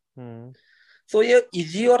किया। हम्म सो ये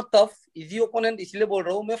इजी और टफ, इजी ओपोनेंट इसलिए बोल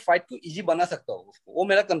रहा हूँ, मैं फाइट को इजी बना सकता हूँ उसको, वो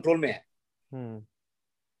मेरा कंट्रोल में है। हम्म।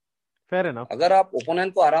 Fair enough. अगर आप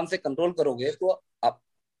ओपोनेंट को आराम से कंट्रोल करोगे तो आप,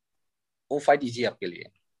 वो फाइट इजी है आपके लिए।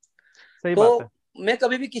 सही तो बात है। मैं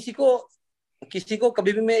कभी भी किसी को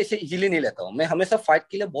कभी भी मैं ऐसे इजीली नहीं लेता हूँ। मैं हमेशा फाइट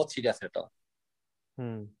के लिए बहुत सीरियस रहता हूँ।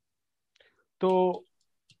 हम्म। तो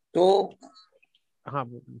तो हाँ,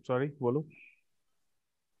 सॉरी बोलो।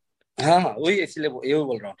 हाँ हाँ, वही इसलिए यही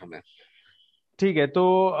बोल रहा हूँ मैं। ठीक है,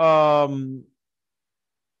 तो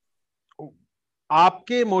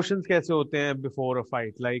आपके इमोशंस कैसे होते हैं before a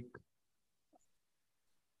fight, like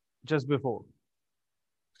just before?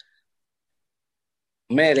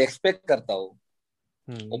 मैं रेस्पेक्ट करता हूँ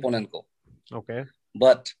हम्म। ओपोनेंट को, ओके।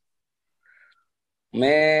 बट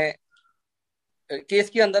मैं केस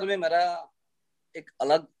के अंदर में मेरा एक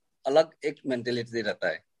अलग अलग एक मेंटेलिटी रहता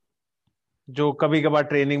है। जो कभी कभार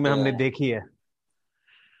ट्रेनिंग में तो हमने देखी है।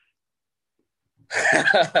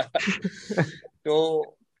 तो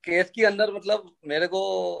केस के अंदर मतलब मेरे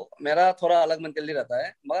को, मेरा थोड़ा अलग मेंटेलिटी रहता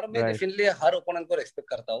है, मगर मैं राइट। डेफिनेटली हर ओपोनेंट को रेस्पेक्ट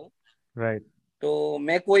करता हूँ। राइट। तो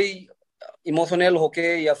मैं कोई इमोशनल होके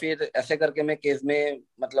या फिर ऐसे करके मैं केस में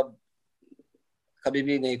मतलब कभी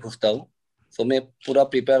भी नहीं घुसता हूँ। सो मैं पूरा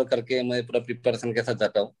प्रिपेयर करके, मैं पूरा प्रिपरेशन के साथ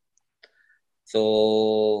जाता हूँ।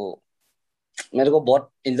 सो मेरे को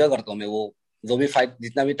बहुत इंजॉय करता हूँ मैं वो, जो भी फाइट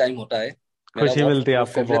जितना भी टाइम होता है, मेरा खुशी बहुत मिलती है वो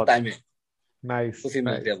आपको फेवरेट बहुत। टाइम है। नाइस खुशी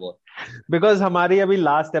मिलती है नाइस। बहुत। बिकॉज हमारी अभी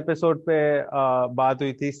लास्ट एपिसोड पे बात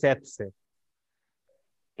हुई थी सेथ से,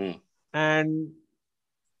 हम्म। एंड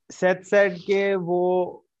सेथ सेड के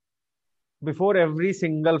वो before every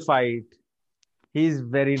single fight he is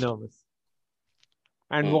very nervous.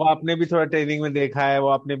 And वो हम्म। आपने भी थोड़ा ट्रेनिंग में देखा है, वो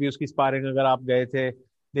आपने भी उसकी स्पारिंग अगर आप गए थे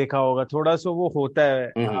देखा होगा, थोड़ा सा वो होता है।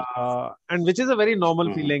 Hmm. And which is a very normal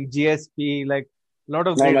hmm. Feeling, GSP like lot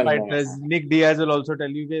of great normal fighters, normal. Nick Diaz will also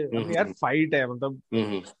tell you कि अबे यार हम्म। फाइट है मतलब।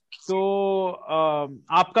 हम्म। तो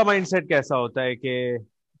आपका माइंडसेट कैसा होता है कि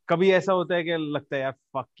कभी ऐसा होता है कि लगता है यार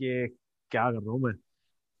फक ये क्या कर रहा हूँ मैं?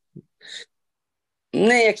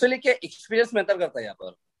 नहीं, एक्चुअली क्या एक्सपीरियंस मैटर करता है यहाँ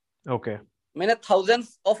पर। ओके। मैंने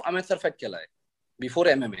थाउजेंड्स ऑफ अमेचर फाइट खेला है बिफोर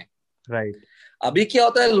एमएमए। राइट अभी क्या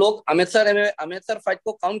होता है, लोग अमृतसर फाइट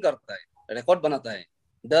को काउंट करता है, रिकॉर्ड बनाता है,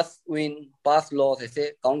 10 विन 5 लॉस ऐसे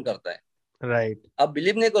काउंट करता है। राइट। आप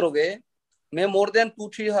बिलीव नहीं करोगे, मैं more than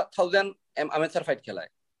 2-3 thousand Amritsar fight खेला है।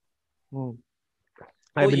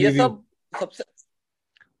 आई तो बिलीव यू। सबसे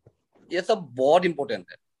ये सब बहुत इंपॉर्टेंट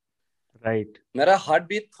है। राइट। मेरा हार्ट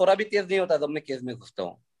बीट थोड़ा भी तेज नहीं होता जब मैं केज में घुसता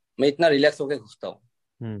हूँ। मैं इतना रिलैक्स होकर घुसता हूँ।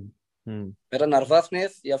 हम्म। हम्म। मेरा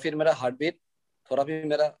नर्वसनेस या फिर मेरा हार्ट बीट थोड़ा भी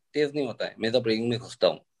मेरा तेज नहीं होता है मैं जब रिंग में घुसता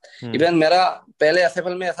हूँ। हम्म। इवन मेरा पहले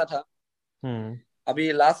एसएफएल में ऐसा था। हम्म।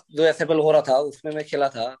 अभी लास्ट जो एसएफएल हो रहा था उसमें मैं खेला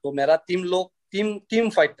था, तो मेरा टीम टीम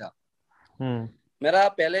फाइट था। हम्म। मेरा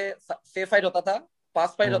पहले 6 फाइट होता था, 5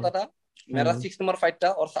 फाइट होता हम्म। था। मेरा हम्म। 6 नंबर फाइट था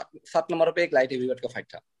और 7 नंबर पे एक लाइट हेवीवेट का फाइट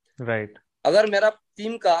था। राइट। अगर मेरा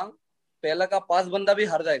टीम का पहला का 5 बंदा भी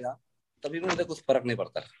हार जाएगा तभी भी मुझे कुछ फर्क नहीं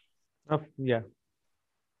पड़ता। अब या।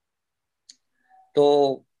 तो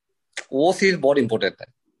वो चीज बहुत इंपॉर्टेंट है।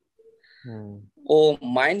 हम्म। वो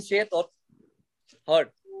माइंड सेट और हार्ट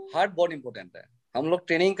हार्ट बहुत इंपॉर्टेंट है। हम लोग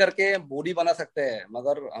ट्रेनिंग करके बॉडी बना सकते हैं,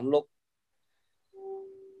 मगर हम लोग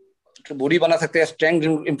बॉडी बना सकते हैं, स्ट्रेंथ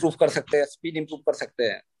इंप्रूव कर सकते हैं, स्पीड इंप्रूव कर सकते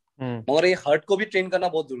हैं, हम्म। मगर ये हार्ट को भी ट्रेन करना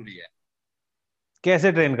बहुत जरूरी है।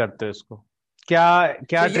 कैसे ट्रेन करते हो इसको? क्या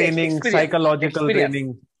क्या तो ये training, experience psychological experience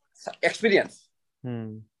training? Experience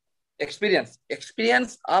हम्म।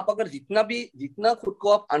 एक्सपीरियंस आप अगर जितना खुद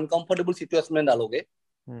को आप अनकंफर्टेबल सिचुएशन में डालोगे,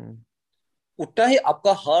 हम्म। उतना ही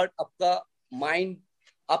आपका हार्ट, आपका माइंड,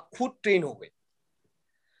 आप खुद ट्रेन हो गए।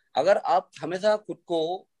 अगर आप हमेशा खुद को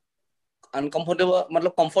अनकंफर्टेबल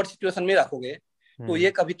मतलब कंफर्ट सिचुएशन में रखोगे तो हम्म।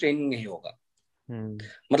 ये कभी ट्रेनिंग नहीं होगा। हम्म।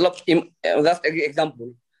 मतलब जस्ट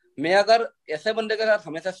एग्जाम्पल, मैं अगर ऐसे बंदे के साथ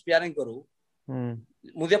हमेशा स्पेयरिंग करूँ,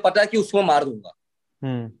 हम्म। मुझे पता है कि उसको मार दूंगा,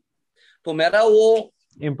 हम्म। तो मेरा वो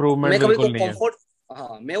इम्प्रूवमेंट मैं कभी को बिल्कुल नहीं है। कंफर्ट,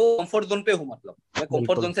 हाँ मैं वो कंफर्ट जोन पे हूँ, मतलब मैं कंफर्ट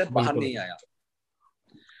बिल्कुल जोन से बाहर बिल्कुल। नहीं आया।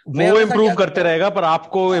 मैं वो हमेशा इम्प्रूव क्या करता करते हूँ, रहेगा पर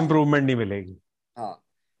आपको हाँ इम्प्रूवमेंट नहीं मिलेगी। हाँ,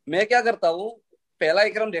 मैं क्या करता हूँ, पहला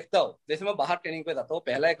एक राउंड देखता हूँ, जैसे मैं बाहर ट्रेनिंग पे जाता हूँ,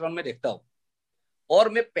 पहला एक राउंड में देखता हूँ और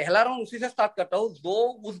मैं पहला राउंड उसी से स्टार्ट करता हूँ जो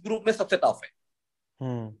उस ग्रुप में सबसे टफ है।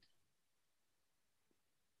 हम्म।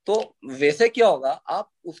 तो वैसे क्या होगा,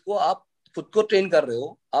 आप खुद को ट्रेन कर रहे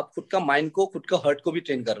हो, आप खुद का माइंड को, खुद का हार्ट को भी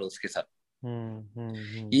ट्रेन कर रहे हो उसके साथ। हम्म।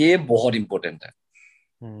 हम्म। ये बहुत इंपॉर्टेंट है।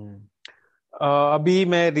 हम्म। अभी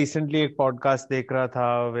मैं रिसेंटली एक पॉडकास्ट देख रहा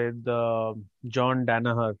था with John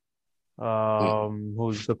डैनाहर, hmm,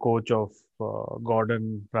 who's the coach of Gordon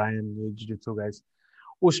Ryan jiu-jitsu guys.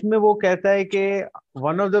 उसमें वो कहता है कि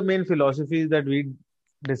one of the main philosophies that we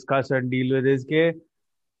discuss and deal with is कि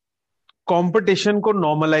कंपटीशन को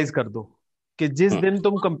नॉर्मलाइज कर दो। कि जिस हम्म, दिन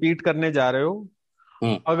तुम compete करने जा रहे हो,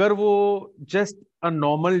 हम्म, अगर वो जस्ट अ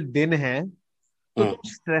नॉर्मल दिन है तो हम्म, तुम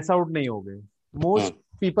स्ट्रेस आउट नहीं होगे। हम्म, मोस्ट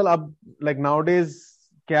पीपल अब लाइक नाउ डेज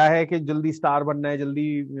क्या है कि जल्दी स्टार बनना है,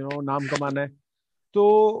 जल्दी नाम कमाना है।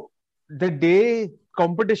 तो द डे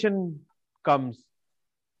कंपटीशन कम्स,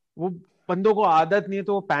 वो बंदों को आदत नहीं है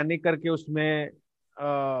तो वो पैनिक करके उसमें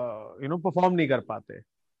परफॉर्म नहीं कर पाते।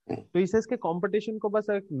 हम्म। तो इसे इसके कंपटीशन को बस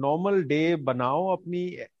एक नॉर्मल डे बनाओ, अपनी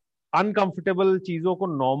अनकंफर्टेबल चीजों को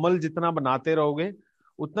नॉर्मल जितना बनाते रहोगे,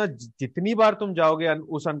 उतना जितनी बार तुम जाओगे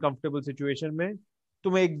उस अनकंफर्टेबल सिचुएशन में,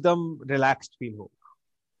 तुम्हें एकदम रिलैक्स्ड फील हो।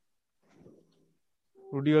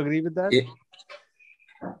 Would you agree with that?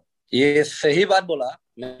 ये ये सही बात बोला।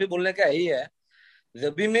 मैं भी बोलने का यही है।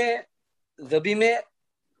 जब भी मैं जब भी मैं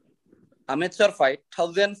अमृतसर फाइट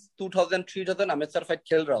 1000 2000 3000 अमृतसर फाइट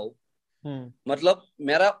खेल रहा हूँ, हम्म। मतलब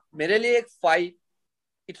मेरे लिए एक fight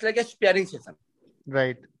it's like a sparing session.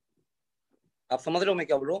 Right. आप समझ रहे हो मैं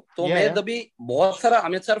क्या बोल रहा हूँ? तो या मैं या। जब भी बहुत सारा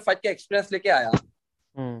अमृतसर फाइट का एक्सपीरियंस लेके आया,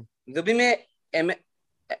 हम्म। जब भी मैं एम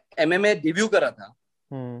एमएमए डेब्यू करा था,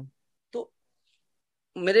 हम्म। तो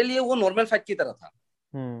मेरे लिए वो नॉर्मल फाइट की तरह था।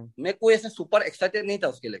 हम्म। मैं कोई ऐसे सुपर एक्साइटेड नहीं था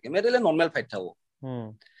उसके लेके, मेरे लिए नॉर्मल फाइट था वो।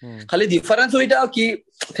 हम्म। हम्म। खाली डिफरेंस हुई था कि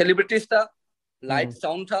सेलिब्रिटीज था, लाइट हम्म।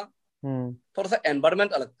 साउंड था, हम्म। थोड़ा सा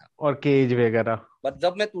एनवायरमेंट अलग था। और केज वगैरह। बट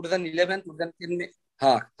जब मैं 2011 2010 में,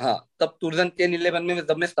 हाँ हाँ, तब 2010-11 में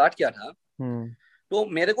जब मैं स्टार्ट किया था, हम्म। तो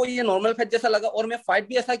मेरे को ये नॉर्मल फाइट जैसा लगा और मैं फाइट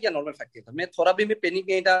भी ऐसा किया नॉर्मल फाइट किया था। मैं थोड़ा भी मैं पैनिक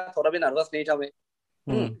नहीं था, थोड़ा भी नर्वस नहीं था मैं।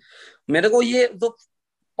 हम्म। मेरे को ये जो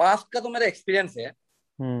पास्ट का जो मेरा एक्सपीरियंस है,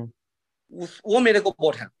 हम्म। वो मेरे को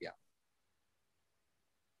बहुत हेल्प किया।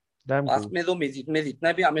 Damn cool. पास्ट में जो मैं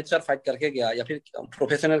जितना भी अमृतसर फाइट करके गया या फिर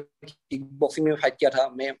प्रोफेशनल किक बॉक्सिंग में फाइट किया था,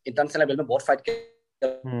 मैं इंटरनेशनल लेवल में बहुत फाइट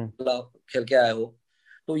हम्म। खेल के आया हूँ।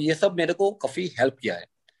 तो ये सब मेरे को काफी हेल्प किया है।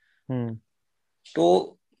 हम्म।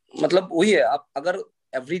 तो मतलब वही है, आप अगर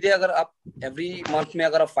एवरी डे, अगर आप एवरी मंथ में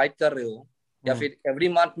अगर आप फाइट कर रहे हो, या हम्म। फिर एवरी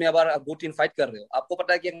मंथ में अगर आप 2-3 फाइट कर रहे हो, आपको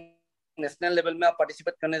पता है कि नेशनल लेवल में आप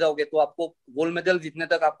पार्टिसिपेट करने जाओगे तो आपको गोल्ड मेडल जीतने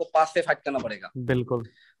तक आपको 5 से फाइट करना पड़ेगा। बिल्कुल।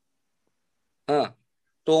 हाँ,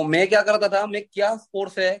 तो मैं क्या करता था, मैं क्या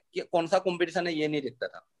स्पोर्ट्स है, कौन सा कंपटीशन है, ये नहीं देखता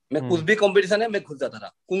था। मैं कुछ हम्म भी कंपटीशन है मैं घुस जाता था,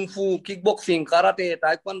 kung fu, kick boxing, karate,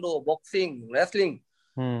 taekwondo, boxing, wrestling,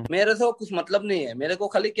 हम्म मेरे से वो कुछ मतलब नहीं है, मेरे को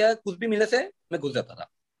खाली क्या है, कुछ भी मिले से मैं घुस जाता था।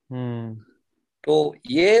 हम्म तो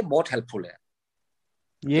ये बहुत हेल्पफुल है।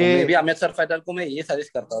 तो मैं ये भी अमेचर फाइटर को मैं ये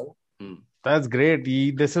सजेस्ट करता हूँ। That's great.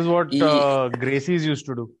 This is what कि ग्रेसीज यूज्ड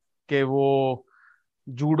टू डू, कि वो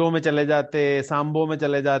जूडो में चले जाते, सांबो में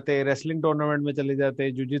चले जाते, रेसलिंग टूर्नामेंट में चले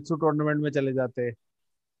जाते, जुजित्सु टूर्नामेंट में चले जाते,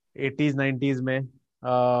 80s 90s में।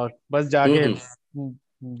 बस जाके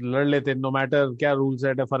हम्म लड़ लेते, नो मैटर क्या रूल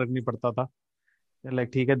सेट है, फर्क नहीं पड़ता था। लाइक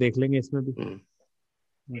ठीक है, देख लेंगे इसमें भी।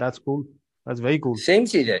 हम्म that's cool, that's very cool. Same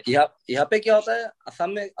चीज है यहाँ यहाँ पे क्या होता है,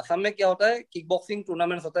 असम में क्या होता है, किक बॉक्सिंग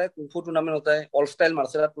टूर्नामेंट होता है, कुंफू टूर्नामेंट होता है, all style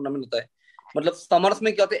martial art tournament होता है। मतलब समर्स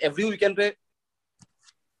में क्या होता है, एवरी वीकेंड पे।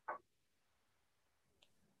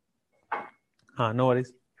 हाँ, नो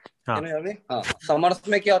वरीज। हाँ, हाँ, समर्स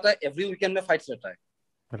में क्या होता है, एवरी वीकेंड में फाइट्स रहता है।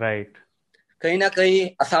 राइट। कहीं ना कहीं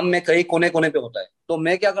असम में कहीं कोने कोने पे होता है। तो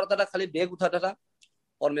मैं क्या करता था, खाली बैग उठाता था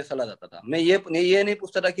और मैं चला जाता था। मैं ये नहीं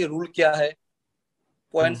पूछता था कि रूल क्या है,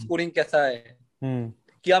 पॉइंट हम्म स्कोरिंग कैसा है, हम्म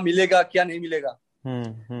क्या मिलेगा क्या नहीं मिलेगा।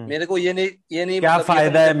 हम्म। मेरे को ये नहीं क्या मतलब ये सब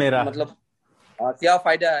फायदा है मुझे मेरा? मतलब क्या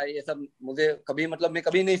फायदा है, ये सब मुझे कभी मतलब मैं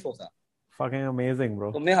कभी नहीं सोचा। Fucking amazing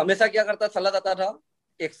bro. तो मैं हमेशा क्या करता, चला जाता था।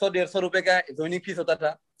 100 150 रुपए का ज्वाइनिंग फीस होता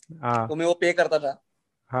था, हाँ तो मैं वो पे करता था।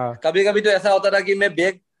 हाँ। कभी कभी तो ऐसा होता था कि मैं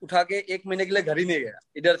बैग उठा के 1 महीने के लिए घर ही नहीं गया,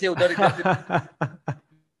 इधर से उधर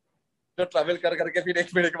ट्रैवल कर करके फिर 1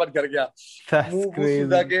 महीने के बाद घर गया, दैट्स मुंह घुस क्रेजी।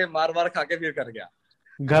 सुजा के मार मार खा के फिर घर गया।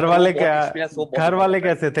 घर तो वो वाले क्या, बहुत एक्सपीरियंस, वो बहुत घर अच्छा वाले रहता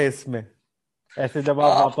है। कैसे थे इसमें, ऐसे जब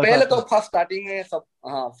आप वापस पहले आते? तो फर्स्ट स्टार्टिंग में सब,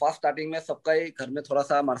 हाँ फर्स्ट स्टार्टिंग में सबका ही घर में थोड़ा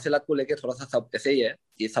सा मार्शल आर्ट को लेके थोड़ा सा सब ऐसे ही है,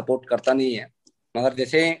 ये सपोर्ट करता नहीं है। मगर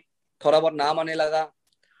जैसे थोड़ा बहुत नाम आने लगा,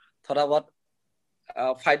 थोड़ा बहुत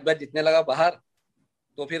फाइट बैट जीतने लगा बाहर,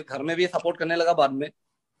 तो फिर घर में भी सपोर्ट करने लगा बाद में।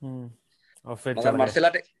 और फिर मगर चढ़ गए। मार्शल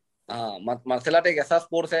आर्ट, हाँ मार्शल आर्ट एक ऐसा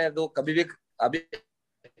स्पोर्ट्स है जो कभी भी, अभी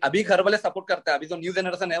अभी घर वाले सपोर्ट करते हैं। अभी जो न्यू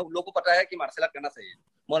जनरेशन है उन लोगों को पता है कि मार्शल आर्ट करना चाहिए।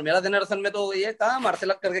 और मेरा जनरेशन में तो ये कहा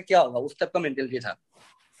मार्शल आर्ट करके क्या होगा, उस टाइप का मेंटेलिटी था।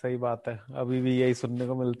 सही बात है, अभी भी यही सुनने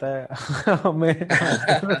को मिलता है हमें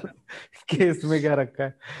आजकल कि इसमें क्या रखा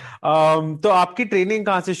है। तो आपकी ट्रेनिंग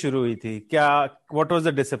कहाँ से शुरू हुई थी, क्या, what was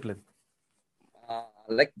the discipline?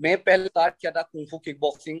 Like मैं पहले स्टार्ट किया था कुंफू किक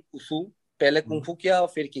बॉक्सिंग उसू। पहले कुंफू किया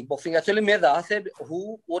फिर किक बॉक्सिंग। एक्चुअली मैं जहाँ से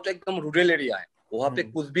हूँ वो तो एकदम रूरल एरिया है, वहाँ पे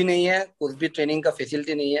हम्म कुछ भी नहीं है, कुछ भी ट्रेनिंग का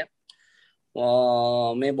फैसिलिटी नहीं है।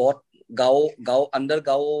 मैं बहुत गाँव गाँव अंदर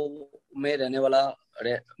गाँव में रहने वाला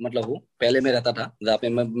मतलब हूँ। पहले मैं रहता था जहाँ पे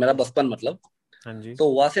मेरा बचपन मतलब। हाँ जी। तो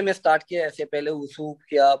वहां से मैं स्टार्ट किया, ऐसे पहले वुसू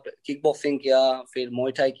किया, किक बॉक्सिंग किया, फिर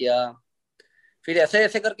मुay थाई किया। फिर ऐसे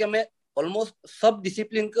ऐसे करके मैं ऑलमोस्ट सब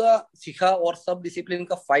डिसिप्लिन का सीखा और सब डिसिप्लिन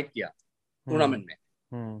का फाइट किया हम्म टूर्नामेंट में।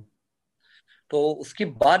 हम्म। तो उसके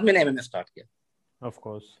बाद मैंने एमएमए स्टार्ट किया। Of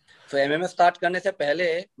course. तो एमएमए स्टार्ट करने से पहले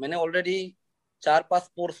मैंने ऑलरेडी 4 5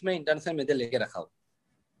 स्पोर्ट्स में इंटरनेशनल मेडल लेके रखा हूँ।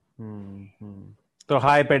 हम्म। तो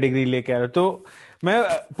हाई पेडिग्री लेके आ रहे हो तो मैं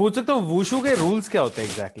पूछ सकता हूँ वुशु के रूल्स क्या होते हैं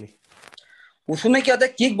एग्जैक्टली? उसमें क्या होता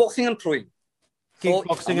है, kick boxing and throwing. Kick so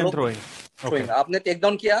boxing हम एंड लोग थ्रोइंग। ओके। थ्रोइंग, आपने टेक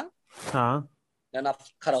डाउन किया, हाँ। देन आप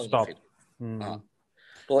खड़ा हो जाओ स्टॉप। फिर। हाँ,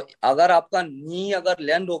 तो अगर आपका नी अगर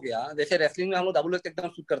लैंड हो गया, जैसे रेसलिंग में हम लोग double leg take down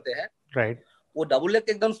shoot करते हैं, राइट। वो double leg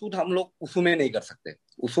take down shoot हम लोग उसू में नहीं कर सकते।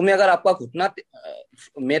 उसू में अगर आपका घुटना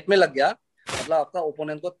मेट में लग गया, मतलब आपका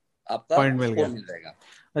ओपोनेंट को आपका पॉइंट मिल स्कोर गया। मिल जाएगा।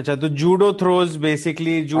 अच्छा, तो जूडो थ्रोज,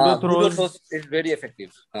 बेसिकली जूडो हाँ, judo throws. Throws is very effective.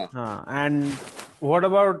 हाँ, हाँ, and what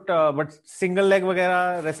about but single leg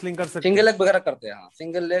वगैरह रेसलिंग कर सकते सिंगल हैं? लेग वगैरह करते हैं, हाँ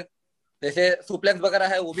सिंगल लेग, जैसे सुप्लेक्स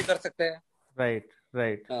वगैरह है वो भी कर सकते हैं। Right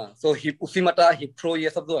right. हाँ, सो हिप उसी मटा हिप थ्रो ये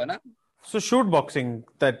सब जो है ना। सो शूट बॉक्सिंग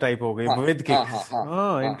टाइप हो गई हाँ विद हाँ किक्स। हाँ हाँ हाँ,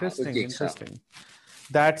 हाँ हाँ, विद इंटरेस्टिंग किक्स, हाँ। इंटरेस्टिंग।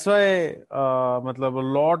 दैट्स व्हाई मतलब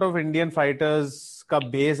लॉट ऑफ इंडियन फाइटर्स का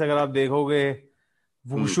बेस अगर आप देखोगे,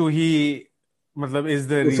 हम्म, वुशु ही मतलब इज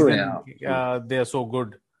द उसो है, रीजन हाँ। They are so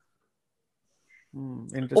good. वो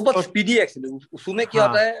बहुत इंटरेस्टिंग। स्पीडी एक्चुअली, उसमें क्या हाँ।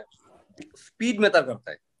 होता है, स्पीड मैटर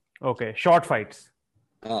करता है। Okay, short fights.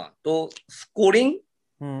 हाँ, तो स्कोरिंग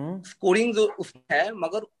हम्म। स्कोरिंग जो उसमें है,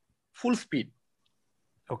 मगर फुल स्पीड।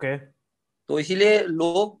 ओके। तो इसीलिए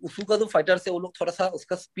लोग उसू का जो फाइटर है वो लोग थोड़ा सा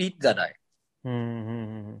उसका स्पीड ज्यादा है।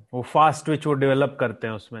 वो फास्ट ट्विच वो डेवलप करते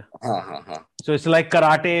हैं उसमें। हाँ हाँ हाँ। So it's like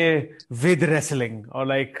karate with wrestling और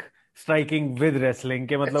लाइक स्ट्राइकिंग विद रेसलिंग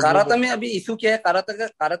के मतलब कराटे वो। में अभी इशू क्या है,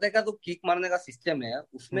 कराटे का जो किक मारने का सिस्टम है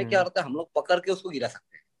उसमें क्या हम्म होता है, हम लोग पकड़ के उसको गिरा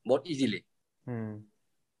सकते हैं बहुत इजीली। हम्म।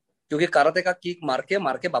 क्योंकि कराटे का किक मार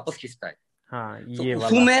के वापस खींचता है। हाँ, तो ये वाला।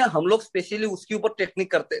 उसमें हम लोग स्पेशली उसके ऊपर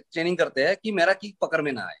टेक्निक करते ट्रेनिंग करते हैं कि मेरा किक पकड़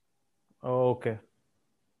में ना आए। ओके।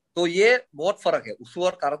 तो ये बहुत फर्क है, उसू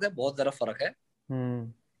और कराटे बहुत ज्यादा फर्क है।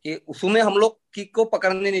 हम्म। कि उसू में हम लोग किक को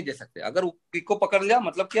पकड़ने नहीं दे सकते, अगर किक को पकड़ लिया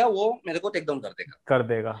मतलब क्या, वो मेरे को टेक डाउन कर देगा। कर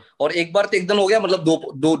देगा। और एक बार टेक डाउन हो गया मतलब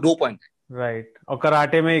दो पॉइंट है। राइट। और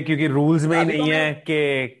कराटे में क्योंकि रूल्स में ही अभी तो नहीं मैं, है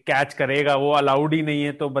कि कैच करेगा, वो अलाउड ही नहीं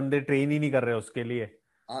है, तो बंदे ट्रेन ही नहीं कर रहे उसके लिए।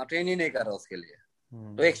 हाँ, ट्रेन ही नहीं कर रहा उसके लिए। तो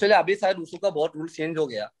हम्म। एक्चुअली अभी शायद उसू का बहुत रूल चेंज हो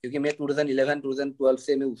गया, क्योंकि मैं 2011 2012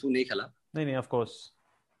 से मैं उसू नहीं खेला। नहीं नहीं, ऑफ कोर्स।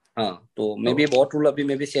 हाँ, तो तो मे भी बहुत रूल अभी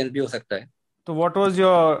मे भी चेंज भी हो सकता है। तो व्हाट वाज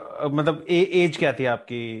योर मतलब एज क्या थी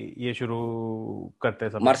आपकी ये शुरू करते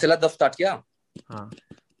समय? मार्शल आर्ट जब स्टार्ट किया, हाँ।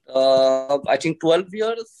 आई थिंक 12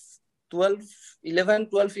 इयर्स, 12 11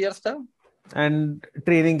 12 इयर्स था। एंड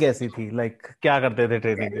ट्रेनिंग कैसी थी, लाइक क्या करते थे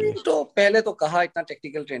ट्रेनिंग के लिए? ट्रेनिंग तो पहले तो कहा इतना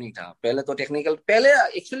टेक्निकल ट्रेनिंग था, पहले तो टेक्निकल, पहले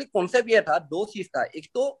एक्चुअली कॉन्सेप्ट ये था, दो चीज था, एक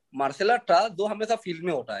तो मार्शल आर्ट था जो हमेशा फील्ड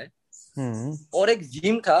में होता है, हम्म। और एक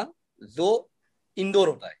जिम था जो इंडोर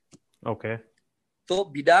होता है। ओके। तो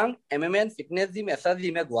बिडांग एमएमएन फिटनेस जिम ऐसा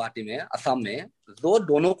जिम है गुवाहाटी में, असम में, जो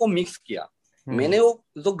दोनों को मिक्स किया। हम्म। मैंने वो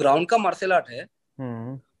जो ग्राउंड का मार्शल आर्ट है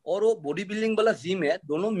हम्म। और वो बॉडी बिल्डिंग वाला जिम है,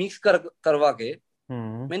 दोनों मिक्स करवा के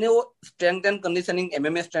हम्म। मैंने वो strength and conditioning,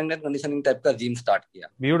 MMA strength and conditioning type का जिम स्टार्ट किया।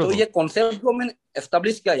 तो ब्यूटीफुल। ये कॉन्सेप्ट को मैंने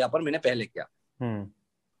एस्टेब्लिश किया यहाँ पर, मैंने पहले किया। हम्म।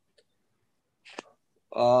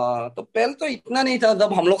 तो पहले तो इतना नहीं था,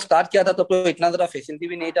 जब हम लोग स्टार्ट किया था तब तो इतना ज्यादा फैसिलिटी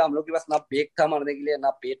भी नहीं था, हम लोग के पास ना पेट था मारने के लिए, ना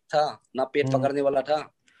पेट था, ना पेट हम्म। पकड़ने वाला था।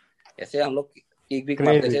 ऐसे हम लोग किक विक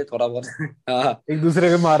मारते क्रेजी। थे थोड़ा बहुत। हाँ। एक दूसरे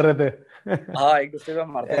के मार रहे थे। हाँ, एक दूसरे को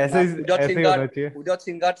मारते थे ऐसे ना, ही ऐसे ही होना चाहिए। विदाउट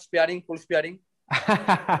सिन guard sparing, full sparing,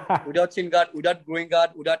 without सिन guard, without growing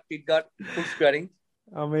guard, without पिट गार्ड, फुल स्पेयरिंग।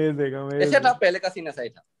 अमेजिंग ऐसे था, अमेजिंग। पहले का सीन ऐसा ही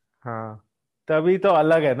था। हाँ। तभी तो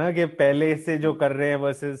अलग है ना कि पहले से जो कर रहे हैं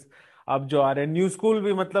वर्सेस अब जो आ रहे हैं न्यू स्कूल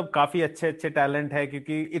भी, मतलब काफी अच्छे अच्छे टैलेंट है,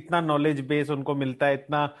 क्योंकि इतना नॉलेज बेस उनको मिलता है,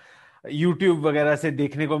 इतना यूट्यूब वगैरह से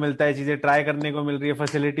देखने को मिलता है, चीजें ट्राई करने को मिल रही है,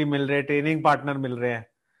 फैसिलिटी मिल रहे हैं, ट्रेनिंग पार्टनर मिल रहे हैं।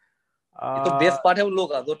 ये तो आ, बेस्ट पार्ट है उन लोगों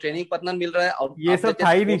का, जो ट्रेनिंग पार्टनर मिल रहा है और ये सब था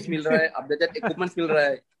अपडेटेड ही कोच मिल नहीं। रहा है, अपडेटेड इक्विपमेंट्स मिल रहा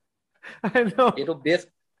है। I know। ये तो बेस्ट।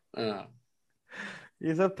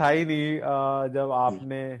 ये सब था ही नहीं जब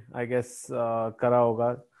आपने आई गेस करा होगा।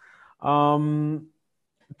 अम,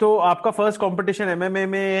 तो आपका फर्स्ट कंपटीशन एमएमए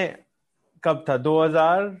में कब था?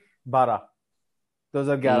 2012,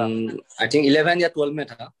 2011? आई थिंक 11 या 12 में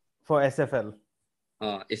था। For SFL?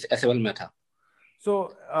 हाँ, इस एसएबल में था। सो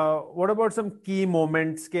व्हाट अबाउट सम की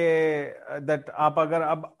मोमेंट्स के दैट आप अगर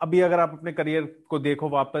अब अभी अगर आप अपने करियर को देखो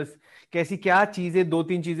वापस, कैसी क्या चीजें, दो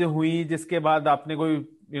तीन चीजें हुई जिसके बाद आपने कोई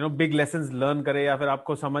बिग लेसन्स लर्न करे, या फिर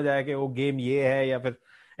आपको समझ आया कि वो गेम ये है, या फिर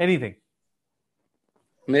एनीथिंग?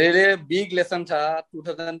 मेरे लिए बिग लेसन था,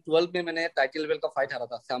 2012 में मैंने टाइटल बेल्ट का फाइट हारा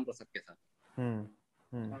था श्याम प्रसाद के साथ। हम्म।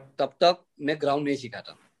 हम्म। तब तक मैं ग्राउंड नहीं सीखा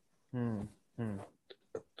था। हम्म। हम्म।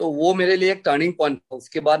 तो वो मेरे लिए एक टर्निंग पॉइंट था।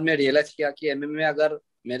 उसके बाद मैं रियलाइज किया कि एमएमए में अगर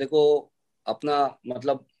मेरे को अपना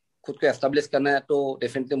मतलब खुद को एस्टेब्लिश करना है तो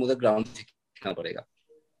डेफिनेटली मुझे ग्राउंड सीखना पड़ेगा।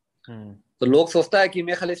 हम्म। तो लोग सोचता है कि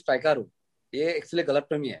मैं खाली स्ट्राइकर हूँ, ये एक्चुअली गलत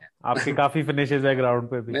फहमी है। आपके काफी फिनिशेस है ग्राउंड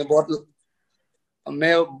पे भी। मैं बहुत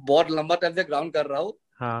मैं बहुत लंबा टाइम से ग्राउंड कर रहा हूँ।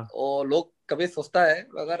 हाँ। और लोग कभी सोचता है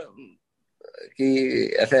अगर कि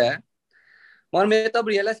ऐसे है, और मैं तब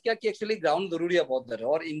रियलाइज किया कि एक्चुअली ग्राउंड जरूरी है बहुत ज्यादा।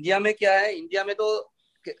 और इंडिया में क्या है, इंडिया में तो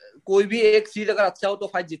कोई भी एक चीज अगर अच्छा हो तो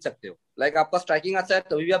फाइट जीत सकते हो। लाइक आपका स्ट्राइकिंग अच्छा है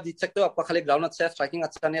तभी भी आप जीत सकते हो, आपका खाली ग्राउंड अच्छा है, स्ट्राइकिंग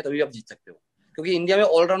अच्छा नहीं है तभी भी आप जीत सकते हो। क्योंकि इंडिया में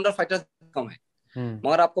ऑलराउंडर फाइटर्स कम है। हम्म।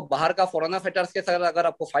 मगर आपको बाहर का फॉरेनर फाइटर्स के साथ अगर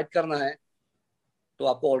आपको फाइट करना है तो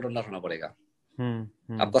आपको ऑलराउंडर होना पड़ेगा। हम्म।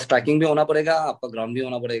 हम्म। आपका स्ट्राइकिंग भी होना पड़ेगा, आपका ग्राउंड भी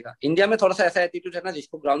होना पड़ेगा। इंडिया में थोड़ा सा ऐसा एटीट्यूड है ना,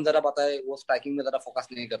 जिसको ग्राउंड ज्यादा पता है वो स्ट्राइकिंग में ज्यादा फोकस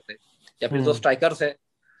नहीं करते, या फिर जो हम्म। स्ट्राइकर्स है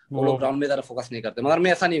वो वो। लोग ग्राउंड में ज्यादा फोकस नहीं करते। मगर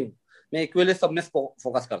मैं ऐसा नहीं हूँ, मैं इक्वली सब में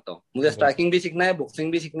फोकस करता हूँ। मुझे गुड। स्ट्राइकिंग भी सीखना है,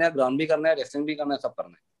 बॉक्सिंग भी सीखना है, ग्राउंड भी करना है, रेसलिंग भी करना है, सब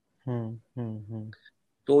करना है। हम्म। हम्म। हम्म।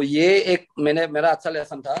 तो ये एक मैंने मेरा अच्छा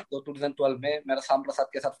लेसन था। तो 2012 में मेरा श्याम प्रसाद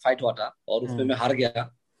के साथ फाइट हुआ था और उसमें हम्म। मैं हार गया।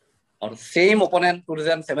 और सेम ओपोनेंट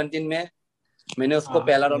 2017 में मैंने उसको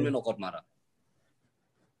पहला राउंड में नॉकआउट मारा।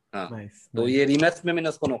 हाँ। नाइस तो नाइस। ये रिमैच में मैंने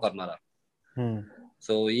उसको नॉकआउट मारा। हम्म।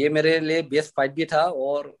 सो ये मेरे लिए बेस्ट फाइट भी था।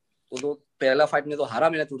 और वो जो पहला फाइट में तो हारा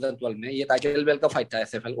मैंने 2012 में, ये टाइटल बेल्ट का फाइट था,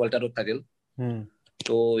 एसएफएल वाल्टर टाइटल। हम्म।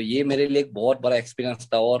 तो ये मेरे लिए एक बहुत बड़ा एक्सपीरियंस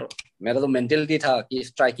था। और मेरा तो मेंटेलिटी था कि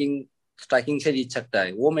स्ट्राइकिंग स्ट्राइकिंग से जीत सकता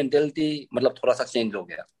है, वो मेंटेलिटी मतलब थोड़ा सा चेंज हो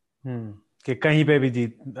गया। कि कहीं पे भी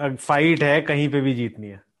जीत, फाइट है कहीं पे भी जीतनी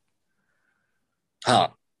है। हाँ,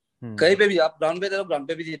 कहीं हम्म। पे भी आप ग्राउंड पे तो ग्राउंड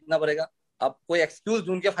पे भी जीतना पड़ेगा। आप कोई एक्सक्यूज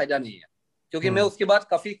ढूंढ के फायदा नहीं है। क्योंकि मैं हम्म। उसके बाद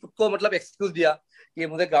काफी खुद को मतलब एक्सक्यूज दिया कि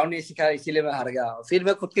मुझे ग्राउंड नहीं सिखाया इसीलिए मैं हार गया। फिर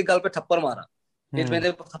मैं खुद की गाल पे थप्पड़ मारा। फिर हम्म।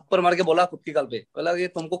 मैंने थप्पड़ मार के बोला खुद की गाल पे, बोला कि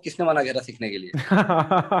तुमको किसने मना किया था सीखने के लिए।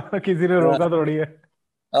 किसी ने रोका थोड़ी है।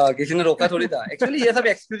 किसी ने रोका थोड़ी था। एक्चुअली ये सब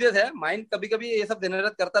एक्सक्यूजेस है, माइंड कभी कभी ये सब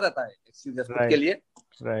जनरेट करता रहता है एक्सक्यूजेस खुद के राइट, लिए।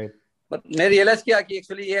 राइट। बट मैं रियलाइज किया कि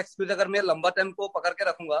एक्चुअली ये एक्सक्यूज अगर मैं लंबा टाइम को पकड़ के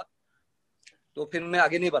रखूंगा तो फिर मैं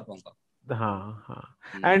आगे नहीं बढ़ पाऊंगा। हाँ, हाँ।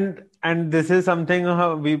 Hmm, and and this is something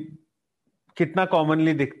we कितना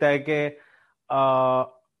कॉमनली दिखता है कि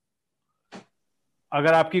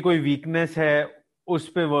अगर आपकी कोई वीकनेस है उस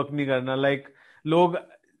पे वर्क नहीं करना। लाइक लोग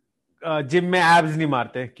जिम में एब्स नहीं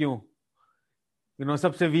मारते क्यों?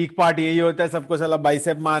 सबसे वीक पार्ट यही होता है, सबको साला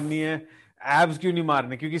बाइसेप मारनी है। एब्स क्यों नहीं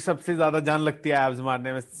मारने? क्योंकि सबसे ज्यादा जान लगती है एब्स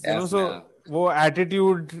मारने में। yes, सो वो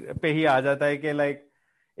एटीट्यूड पे ही आ जाता है कि like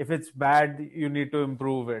if it's bad you need to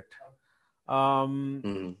improve it.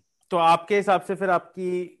 Hmm. तो आपके हिसाब से फिर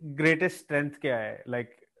आपकी ग्रेटेस्ट स्ट्रेंथ क्या है,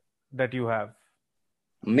 लाइक दैट यू हैव?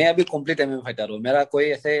 मैं अभी कॉम्प्लीट एमएमए फाइटर हूँ। मेरा कोई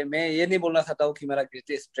ऐसे, मैं ये नहीं बोलना चाहता हूँ कि मेरा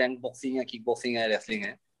ग्रेटेस्ट स्ट्रेंथ बॉक्सिंग है, किक बॉक्सिंग है, रेसलिंग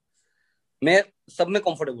है। मैं सब में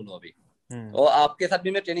कंफर्टेबल हूँ अभी। हम्म। और आपके साथ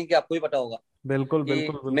भी मैं ट्रेनिंग किया, आपको ही पता होगा बिल्कुल,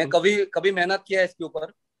 बिल्कुल, कि मैं बिल्कुल। कभी कभी मेहनत किया है इसके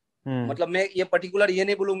ऊपर। हम्म। मतलब मैं ये पर्टिकुलर ये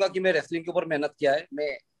नहीं बोलूंगा कि मैं रेसलिंग के ऊपर मेहनत किया है,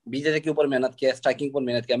 मैं बीजेजे के ऊपर मेहनत किया है, स्ट्राइकिंग के ऊपर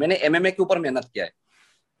मेहनत किया है, मैंने एमएमए के ऊपर मेहनत किया है।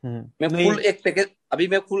 मैं नहीं, फुल एक पैकेज, अभी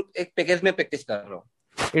मैं फुल एक पैकेज में प्रैक्टिस कर रहा हूँ।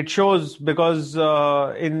 It shows because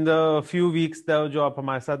in the few weeks जो आप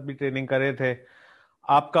हमारे साथ भी ट्रेनिंग कर रहे थे,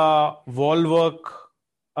 आपका वॉल वर्क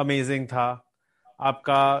अमेजिंग था।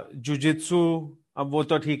 आपका जुजित्सु, अब वो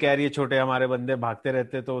तो ठीक है, ये छोटे हमारे बंदे भागते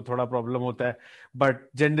रहते तो थोड़ा प्रॉब्लम होता है, but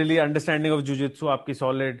generally understanding of jujitsu आपकी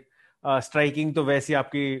सॉलिड। स्ट्राइकिंग तो वैसी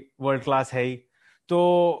आपकी वर्ल्ड क्लास है ही। तो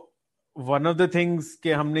वन ऑफ द थिंग्स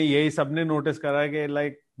कि हमने यही सबने नोटिस करा कि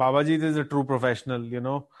like Babaji is a true professional.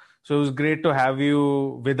 So it was great to have you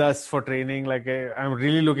with us for training. Like I'm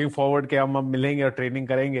really looking forward कि हम अब मिलेंगे और ट्रेनिंग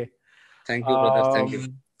करेंगे। Thank you brother, thank you.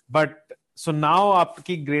 But so now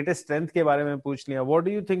आपकी greatest strength के बारे में पूछ लिया। What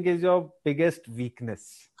do you think is your biggest weakness?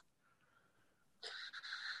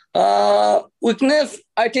 Weakness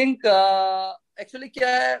I think actually क्या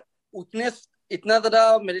है, वीकनेस इतना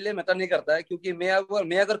ज्यादा मेरे लिए मैटर नहीं करता है, क्योंकि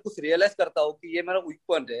मैं अगर कुछ रियलाइज करता हूँ कि ये मेरा वीक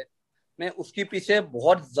पॉइंट है, मैं उसके पीछे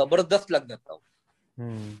बहुत जबरदस्त लग जाता हूँ।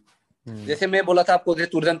 हम्म, हम्म, जैसे मैं बोला था आपको, जैसे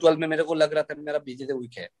 2012 में मेरे को लग रहा था मेरा बीजेजे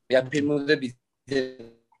वीक है, या फिर मुझे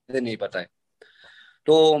बीजेजे नहीं पता है।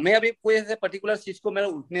 तो मैं अभी कोई ऐसे पर्टिकुलर चीज को मेरा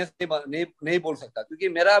वीकनेस नहीं बोल सकता, क्योंकि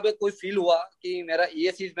मेरा अभी कोई फील हुआ कि मेरा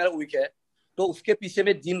ये चीज मेरा वीक है, तो उसके पीछे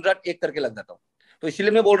मैं दिन रात एक करके लग जाता हूँ। तो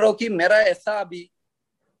इसलिए मैं बोल रहा हूँ कि मेरा ऐसा अभी,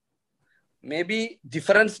 मे बी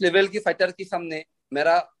डिफरेंस लेवल की फाइटर के सामने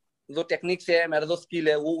मेरा जो टेक्निक्स है, मेरा जो स्किल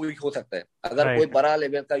है, वो वीक हो सकता है। अगर कोई राइट, बड़ा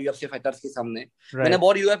लेवल का यूएफसी फाइटर्स के सामने, मैंने राइट।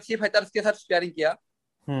 बहुत यूएफसी फाइटर्स के साथ स्पेयरिंग किया।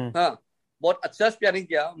 हम्म। हाँ, बहुत अच्छा स्पेयरिंग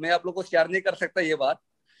किया। मैं आप लोग को शेयर नहीं कर सकता ये बात,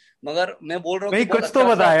 मगर मैं बोल रहा हूँ कि नहीं, बहुत कुछ तो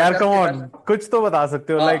अच्छा अच्छा बता यार, फाइटर्स कम के ऑन। साथ। कुछ तो बता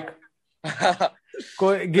सकते हो लाइक हाँ।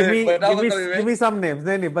 कोई गिव मैं मी गिव बताऊंगा मी कभी मैं। Give me some names.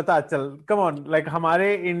 नहीं, नहीं, बता चल, कम ऑन। लाइक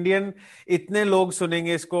हमारे इंडियन इतने लोग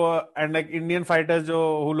सुनेंगे इसको, एंड लाइक इंडियन फाइटर्स जो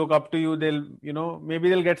who look up to you, they may be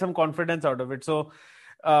they get some confidence out of it. सो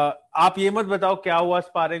आप ये मत बताओ क्या हुआ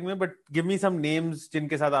स्पारिंग में, but give me some names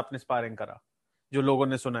जिनके साथ आपने स्पारिंग करा, जो लोगों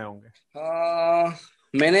ने सुनाए होंगे।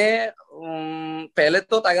 मैंने पहले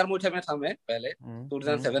तो टाइगर मुठे में था, मैं पहले हम्म, हम्म,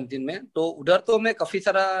 2017 में, तो उधर तो मैं काफी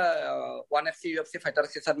सारा वन एफसी यूएफसी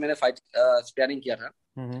फाइटर्स के साथ मैंने फाइट स्पेयरिंग किया था।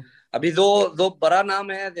 हम्म, अभी जो जो बड़ा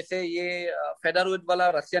नाम है, जैसे ये फेदरवेट वाला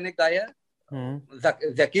रशियन एक गाय है, हम्म।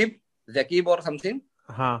 जकीब, जकीब और समथिंग,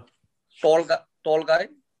 हाँ, टॉल गाय।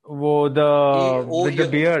 वो द ये वो विद द ये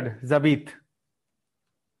बियर्ड, जबीत।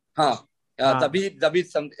 हाँ, हाँ, तभी तभी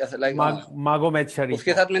लाइक हाँ। मागोमेद उसके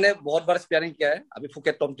शरीफोव। साथ मैंने बहुत बार स्पेयरिंग किया है अभी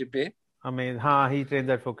फुकेट टॉम ट्रिप पे। अमेज, हाँ, ही ट्रेन्स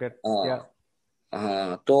एट फुकेट। या हाँ,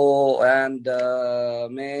 हाँ। तो एंड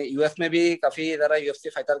मैं यूएस में भी काफी जरा यूएफसी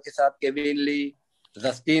फाइटर के साथ, केविन ली,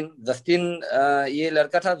 जस्टिन जस्टिन ये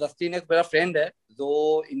लड़का था, जस्टिन एक मेरा फ्रेंड है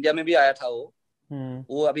जो इंडिया में भी आया था। हम्म,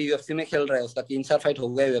 वो अभी यूएफसी में खेल रहा है, उसका 3 4 फाइट हो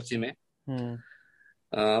गया यूएफसी में। हम्म।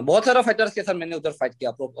 बहुत सारा फाइटर्स के साथ मैंने उधर फाइट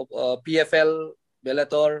किया, PFL,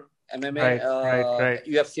 बेलाटोर, MMA, right, right, right.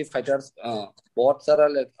 UFC fighters, बहुत सारा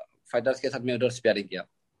फाइटर्स के साथ मैं उधर स्पेयरिंग किया।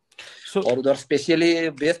 सो और उधर स्पेशली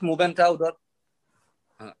बेस्ट मूवमेंट था उधर।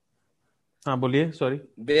 हाँ, हाँ, बोलिए, सॉरी।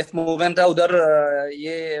 बेस्ट मूवमेंट था उधर।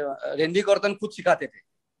 ये रेंडी कॉर्टन खुद सिखाते थे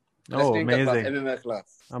ओह, रेसलिंग का class, amazing, MMA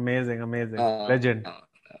class. Amazing, amazing, हाँ, लेजेंड।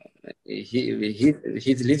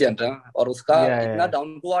 ही लीजेंड। और उसका इतना या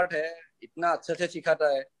डाउन टू अर्थ है, इतना अच्छे से सिखाता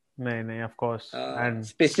है। नहीं, नहीं, ऑफ कोर्स। एंड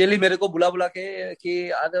स्पेशली मेरे को बुला बुला के कि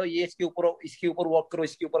आ जाओ, ये इसके ऊपर वर्क करो,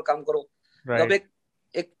 इसके ऊपर काम करो। मतलब राइट। एक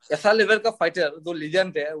एक ऐसा लेवल का फाइटर जो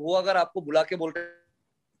लीजेंड है, वो अगर आपको बुला के बोलते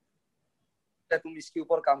हैं तुम इसके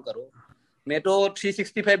ऊपर काम करो, मैं तो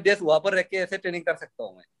 365 डेज वहां पर रह के ऐसे ट्रेनिंग कर सकता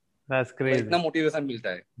हूँ मैं। दैट्स मतलब क्रेजी। इतना मोटिवेशन मिलता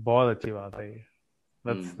है। बहुत अच्छी बात है ये।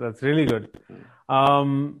 That's really good.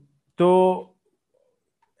 तो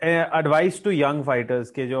एडवाइस टू यंग फाइटर्स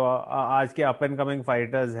के जो आज के अप एंड कमिंग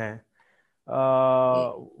फाइटर्स हैं,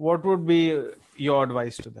 what would be your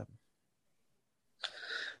advice to them?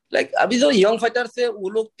 Like अभी जो यंग फाइटर्स है वो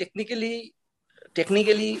लोग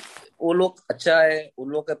टेक्निकली वो लोग अच्छा है, उन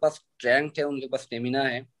लोग के पास स्ट्रेंथ है, उनके पास स्टेमिना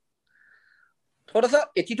है। थोड़ा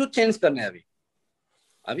सा एटीट्यूड चेंज करना है अभी।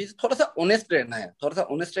 अभी थोड़ा सा ऑनेस्ट रहना है, थोड़ा सा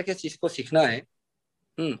ऑनेस्ट रह के चीज को सीखना है।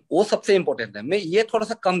 वो सबसे इम्पोर्टेंट है। मैं ये थोड़ा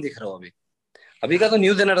सा कम दिख रहा हूँ अभी। अभी का जो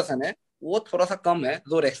न्यू जनरेशन है वो थोड़ा सा कम है।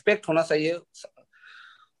 जो रेस्पेक्ट होना चाहिए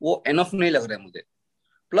वो एनफ नहीं लग रहा है मुझे।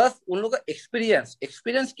 प्लस उन लोगों का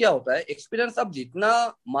एक्सपीरियंस क्या होता है, एक्सपीरियंस आप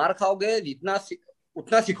जितना मार खाओगे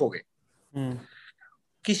उतना सीखोगे।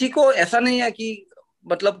 किसी को ऐसा नहीं है कि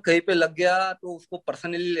मतलब कहीं पे लग गया तो उसको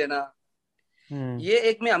पर्सनली लेना। ये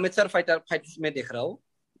एक मैं अमेचर फाइटर्स में देख रहा हूँ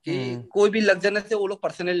कि कोई भी लग जाने से वो लोग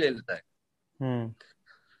पर्सनली ले लेता है।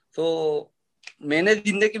 तो मैंने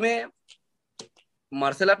जिंदगी में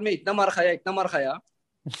मार्शल आर्ट में इतना मार खाया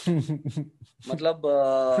मतलब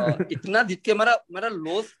इतना जीत के मेरा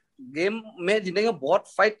लॉस गेम में जिंदगी में बहुत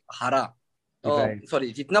फाइट हारा।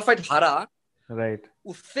 सॉरी, जितना फाइट हारा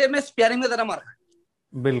उससे मैं स्पेयरिंग में ज्यादा मार खाया।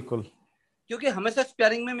 बिल्कुल। क्योंकि हमेशा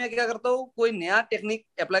स्पेयरिंग में मैं क्या करता हूँ, कोई नया टेक्निक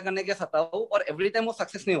अप्लाई करने के साथ हूँ और एवरी टाइम वो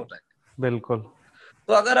सक्सेस नहीं होता है। बिल्कुल।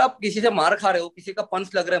 तो अगर आप किसी से मार खा रहे हो, किसी का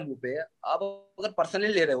पंच लग रहा है मुंह पे, आप अगर पर्सनली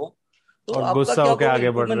ले रहे हो तो और आपका गुस्सा क्या होके आगे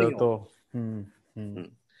बढ़ इम्प्रूवमेंट रहे हो नहीं होगा।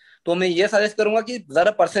 तो मैं ये सजेस्ट करूंगा कि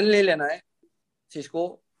ज्यादा पर्सनली नहीं लेना है चीज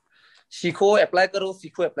को। सीखो, अप्लाई करो,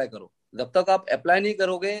 सीखो, अप्लाई करो। जब तक आप अप्लाई नहीं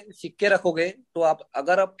करोगे, सीख के रखोगे, तो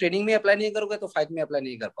अगर आप ट्रेनिंग में अप्लाई नहीं करोगे तो फाइट में अप्लाई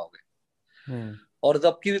नहीं कर पाओगे। और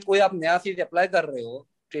जबकि कोई आप नया चीज अप्लाई कर रहे हो,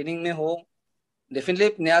 ट्रेनिंग में हो,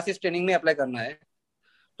 डेफिनेटली नया चीज ट्रेनिंग में अप्लाई करना है,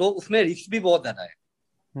 तो उसमें रिस्क भी बहुत ज्यादा है।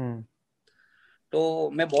 तो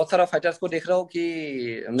मैं बहुत सारा फाइटर्स को देख रहा हूँ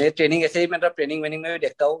कि मैं ट्रेनिंग ऐसे ही मतलब ट्रेनिंग वेनिंग में भी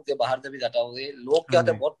देखता हूँ कि बाहर से भी जाता हूँ, ये लोग क्या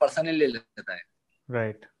होता है बहुत पर्सनली ले लेता है।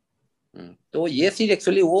 राइट। तो ये चीज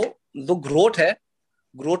एक्चुअली वो जो ग्रोथ है,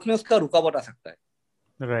 ग्रोथ में उसका रुकावट आ सकता है।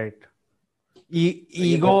 राइट।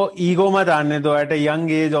 ईगो मत आने दो at a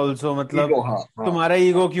young age also. मतलब तुम्हारा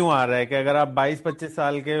ईगो क्यों आ रहा है कि अगर आप 22-25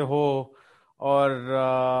 साल के हो और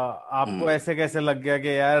आपको ऐसे कैसे लग गया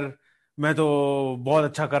कि यार मैं तो बहुत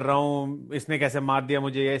अच्छा कर रहा हूँ, इसने कैसे मार दिया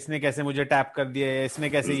मुझे, या इसने कैसे मुझे टैप कर दिया, या इसने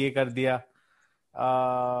कैसे ये कर दिया।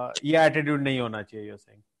 ये एटीट्यूड नहीं होना चाहिए। यू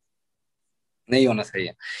सेइंग नहीं होना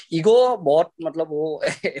चाहिए। ईगो बहुत मतलब वो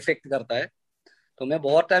इफेक्ट करता है। तो मैं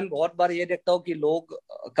बहुत बार ये देखता हूँ कि लोग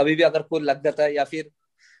कभी भी अगर कोई लग जाता है, या फिर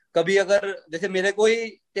कभी अगर जैसे मेरे को ही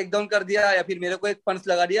टेक डाउन कर दिया या फिर मेरे को एक पंच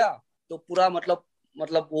लगा दिया, तो पूरा मतलब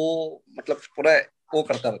पूरा वो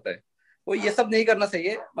करता रहता है। वो ये सब नहीं करना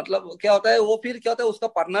चाहिए। मतलब क्या होता है, वो फिर क्या होता है, उसका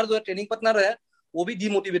पार्टनर जो है, ट्रेनिंग पार्टनर है, वो भी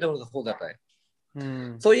डिमोटिवेट हो जाता है।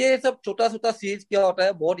 तो ये सब छोटा छोटा चीज क्या होता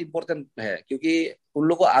है बहुत इंपॉर्टेंट है, क्योंकि उन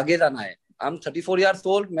लोगों को आगे जाना है। आई एम 34 years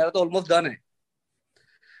old, मेरा तो ऑलमोस्ट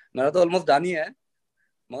डन ही है।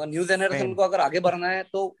 मगर न्यू जनरेशन को अगर आगे बढ़ना है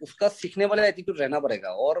तो उसका सीखने वाला एटीट्यूड रहना पड़ेगा।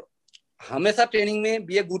 और हमेशा ट्रेनिंग में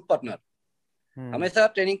बी ए गुड पार्टनर। हमेशा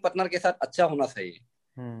ट्रेनिंग पार्टनर के साथ अच्छा होना चाहिए,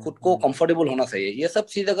 खुद को कंफर्टेबल होना चाहिए। ये सब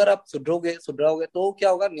चीज अगर आप सुधरोगे तो क्या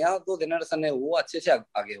होगा, नया जो जनरेशन है वो अच्छे से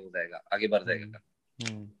आगे हो जाएगा, आगे बढ़ जाएगा।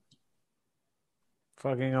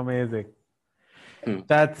 Fucking amazing.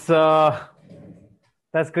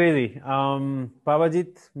 That's crazy.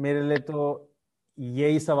 बाबाजीत, मेरे लिए तो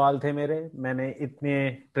यही सवाल थे मेरे। मैंने इतने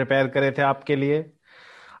प्रिपेयर करे थे आपके लिए।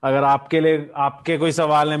 अगर आपके कोई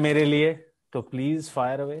सवाल है मेरे लिए तो please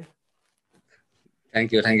fire away.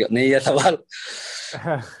 Thank you नहीं ये सवाल।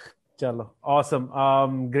 चलो, awesome,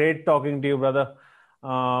 great talking to you brother.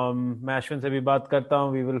 मैं अश्विन से भी बात करता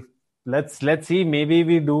हूँ। We will let's see, may be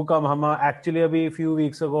we do come. हम एक्चुअली अभी फ्यू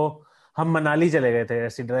वीक्स अगो हम मनाली चले गए थे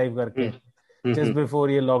ऐसी ड्राइव करके, जस्ट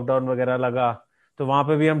बिफोर ये लॉकडाउन वगैरह लगा। तो वहां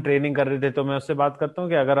पे भी हम ट्रेनिंग कर रहे थे। तो मैं उससे बात करता हूँ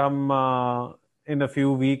कि अगर हम इन a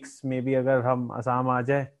few weeks may be अगर हम असम आ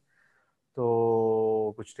जाए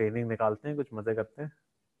तो कुछ ट्रेनिंग निकालते हैं, कुछ मजे करते हैं।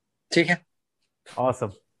 ठीक है, ऑसम।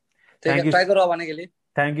 ठीक है, ट्राई करो आने के लिए।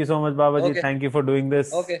 Thank you so much, Babaji. Okay. Thank you for doing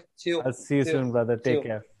this. Okay, see you. I'll see you soon, brother. See Take you.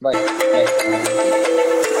 care. Bye.